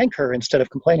actually thank her instead of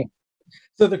complaining.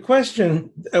 So the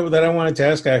question that I wanted to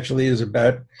ask actually is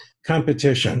about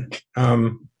competition.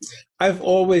 I've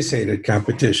always hated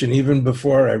competition, even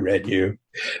before I read you.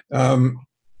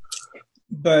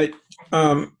 But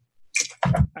I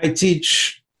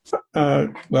teach,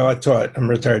 I taught, I'm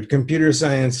retired, computer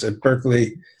science at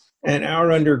Berkeley, and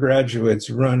our undergraduates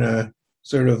run a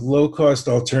sort of low-cost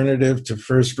alternative to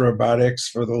FIRST Robotics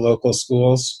for the local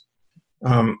schools.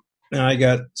 And I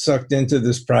got sucked into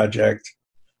this project,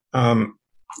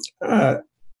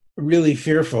 really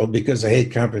fearful because I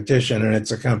hate competition, and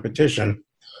it's a competition.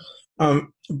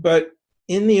 But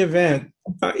in the event,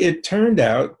 it turned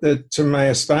out that, to my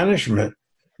astonishment,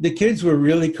 the kids were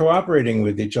really cooperating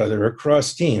with each other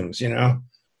across teams.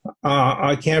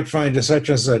 I can't find a such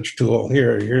and such tool.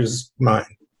 Here's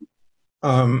mine.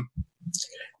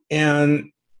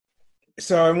 And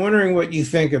so I'm wondering what you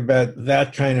think about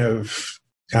that kind of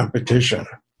competition.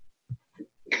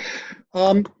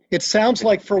 It sounds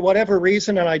like, for whatever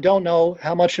reason, and I don't know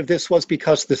how much of this was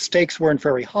because the stakes weren't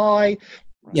very high.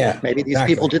 Yeah, maybe these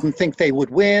people didn't think they would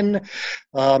win.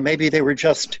 Maybe they were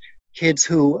just kids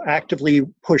who actively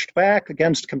pushed back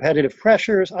against competitive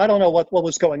pressures. I don't know what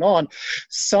was going on.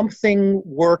 Something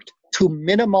worked to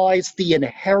minimize the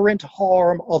inherent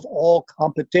harm of all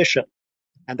competition.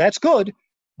 And that's good,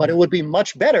 but it would be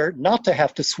much better not to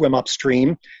have to swim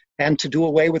upstream and to do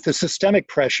away with the systemic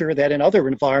pressure that in other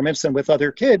environments and with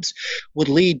other kids would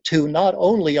lead to not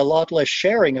only a lot less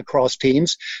sharing across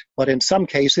teams, but in some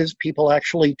cases, people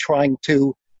actually trying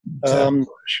to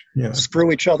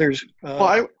screw each other's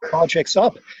projects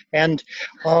up. And,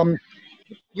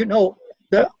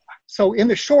 so in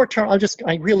the short term,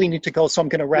 I really need to go, so I'm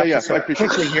going to wrap this up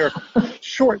quickly here.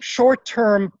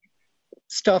 Short-term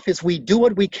stuff is we do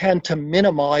what we can to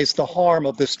minimize the harm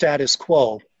of the status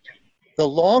quo. The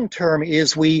long term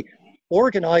is we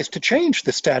organize to change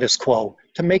the status quo,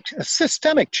 to make a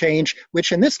systemic change,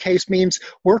 which in this case means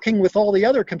working with all the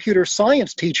other computer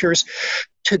science teachers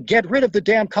to get rid of the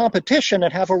damn competition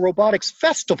and have a robotics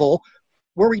festival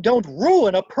where we don't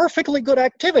ruin a perfectly good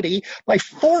activity by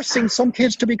forcing some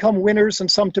kids to become winners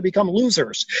and some to become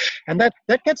losers. And that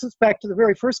gets us back to the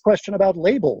very first question about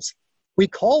labels. We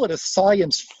call it a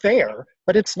science fair,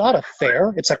 but it's not a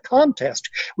fair, it's a contest.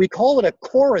 We call it a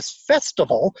chorus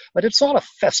festival, but it's not a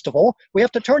festival. We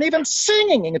have to turn even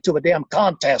singing into a damn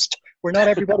contest where not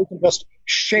everybody can just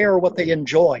share what they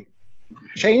enjoy.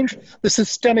 Change the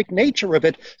systemic nature of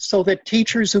it so that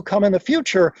teachers who come in the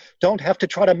future don't have to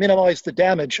try to minimize the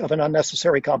damage of an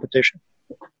unnecessary competition.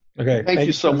 Okay. Thank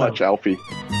you so much, Alfie.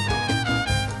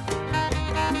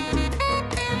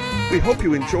 We hope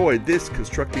you enjoyed this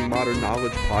Constructing Modern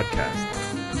Knowledge podcast.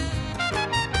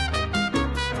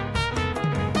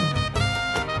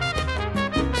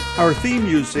 Our theme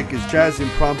music is Jazz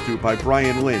Impromptu by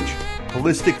Brian Lynch,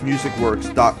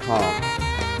 holisticmusicworks.com.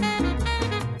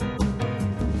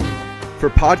 For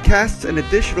podcasts and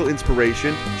additional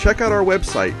inspiration, check out our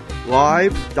website,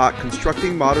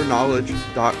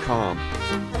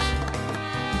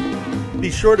 live.constructingmodernknowledge.com.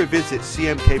 Be sure to visit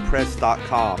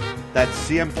cmkpress.com. That's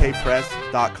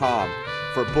cmkpress.com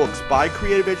for books by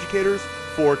creative educators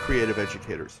for creative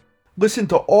educators. Listen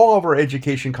to all of our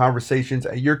education conversations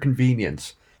at your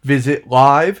convenience. Visit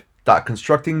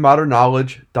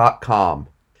live.constructingmodernknowledge.com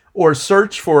or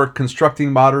search for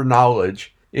Constructing Modern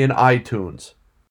Knowledge in iTunes.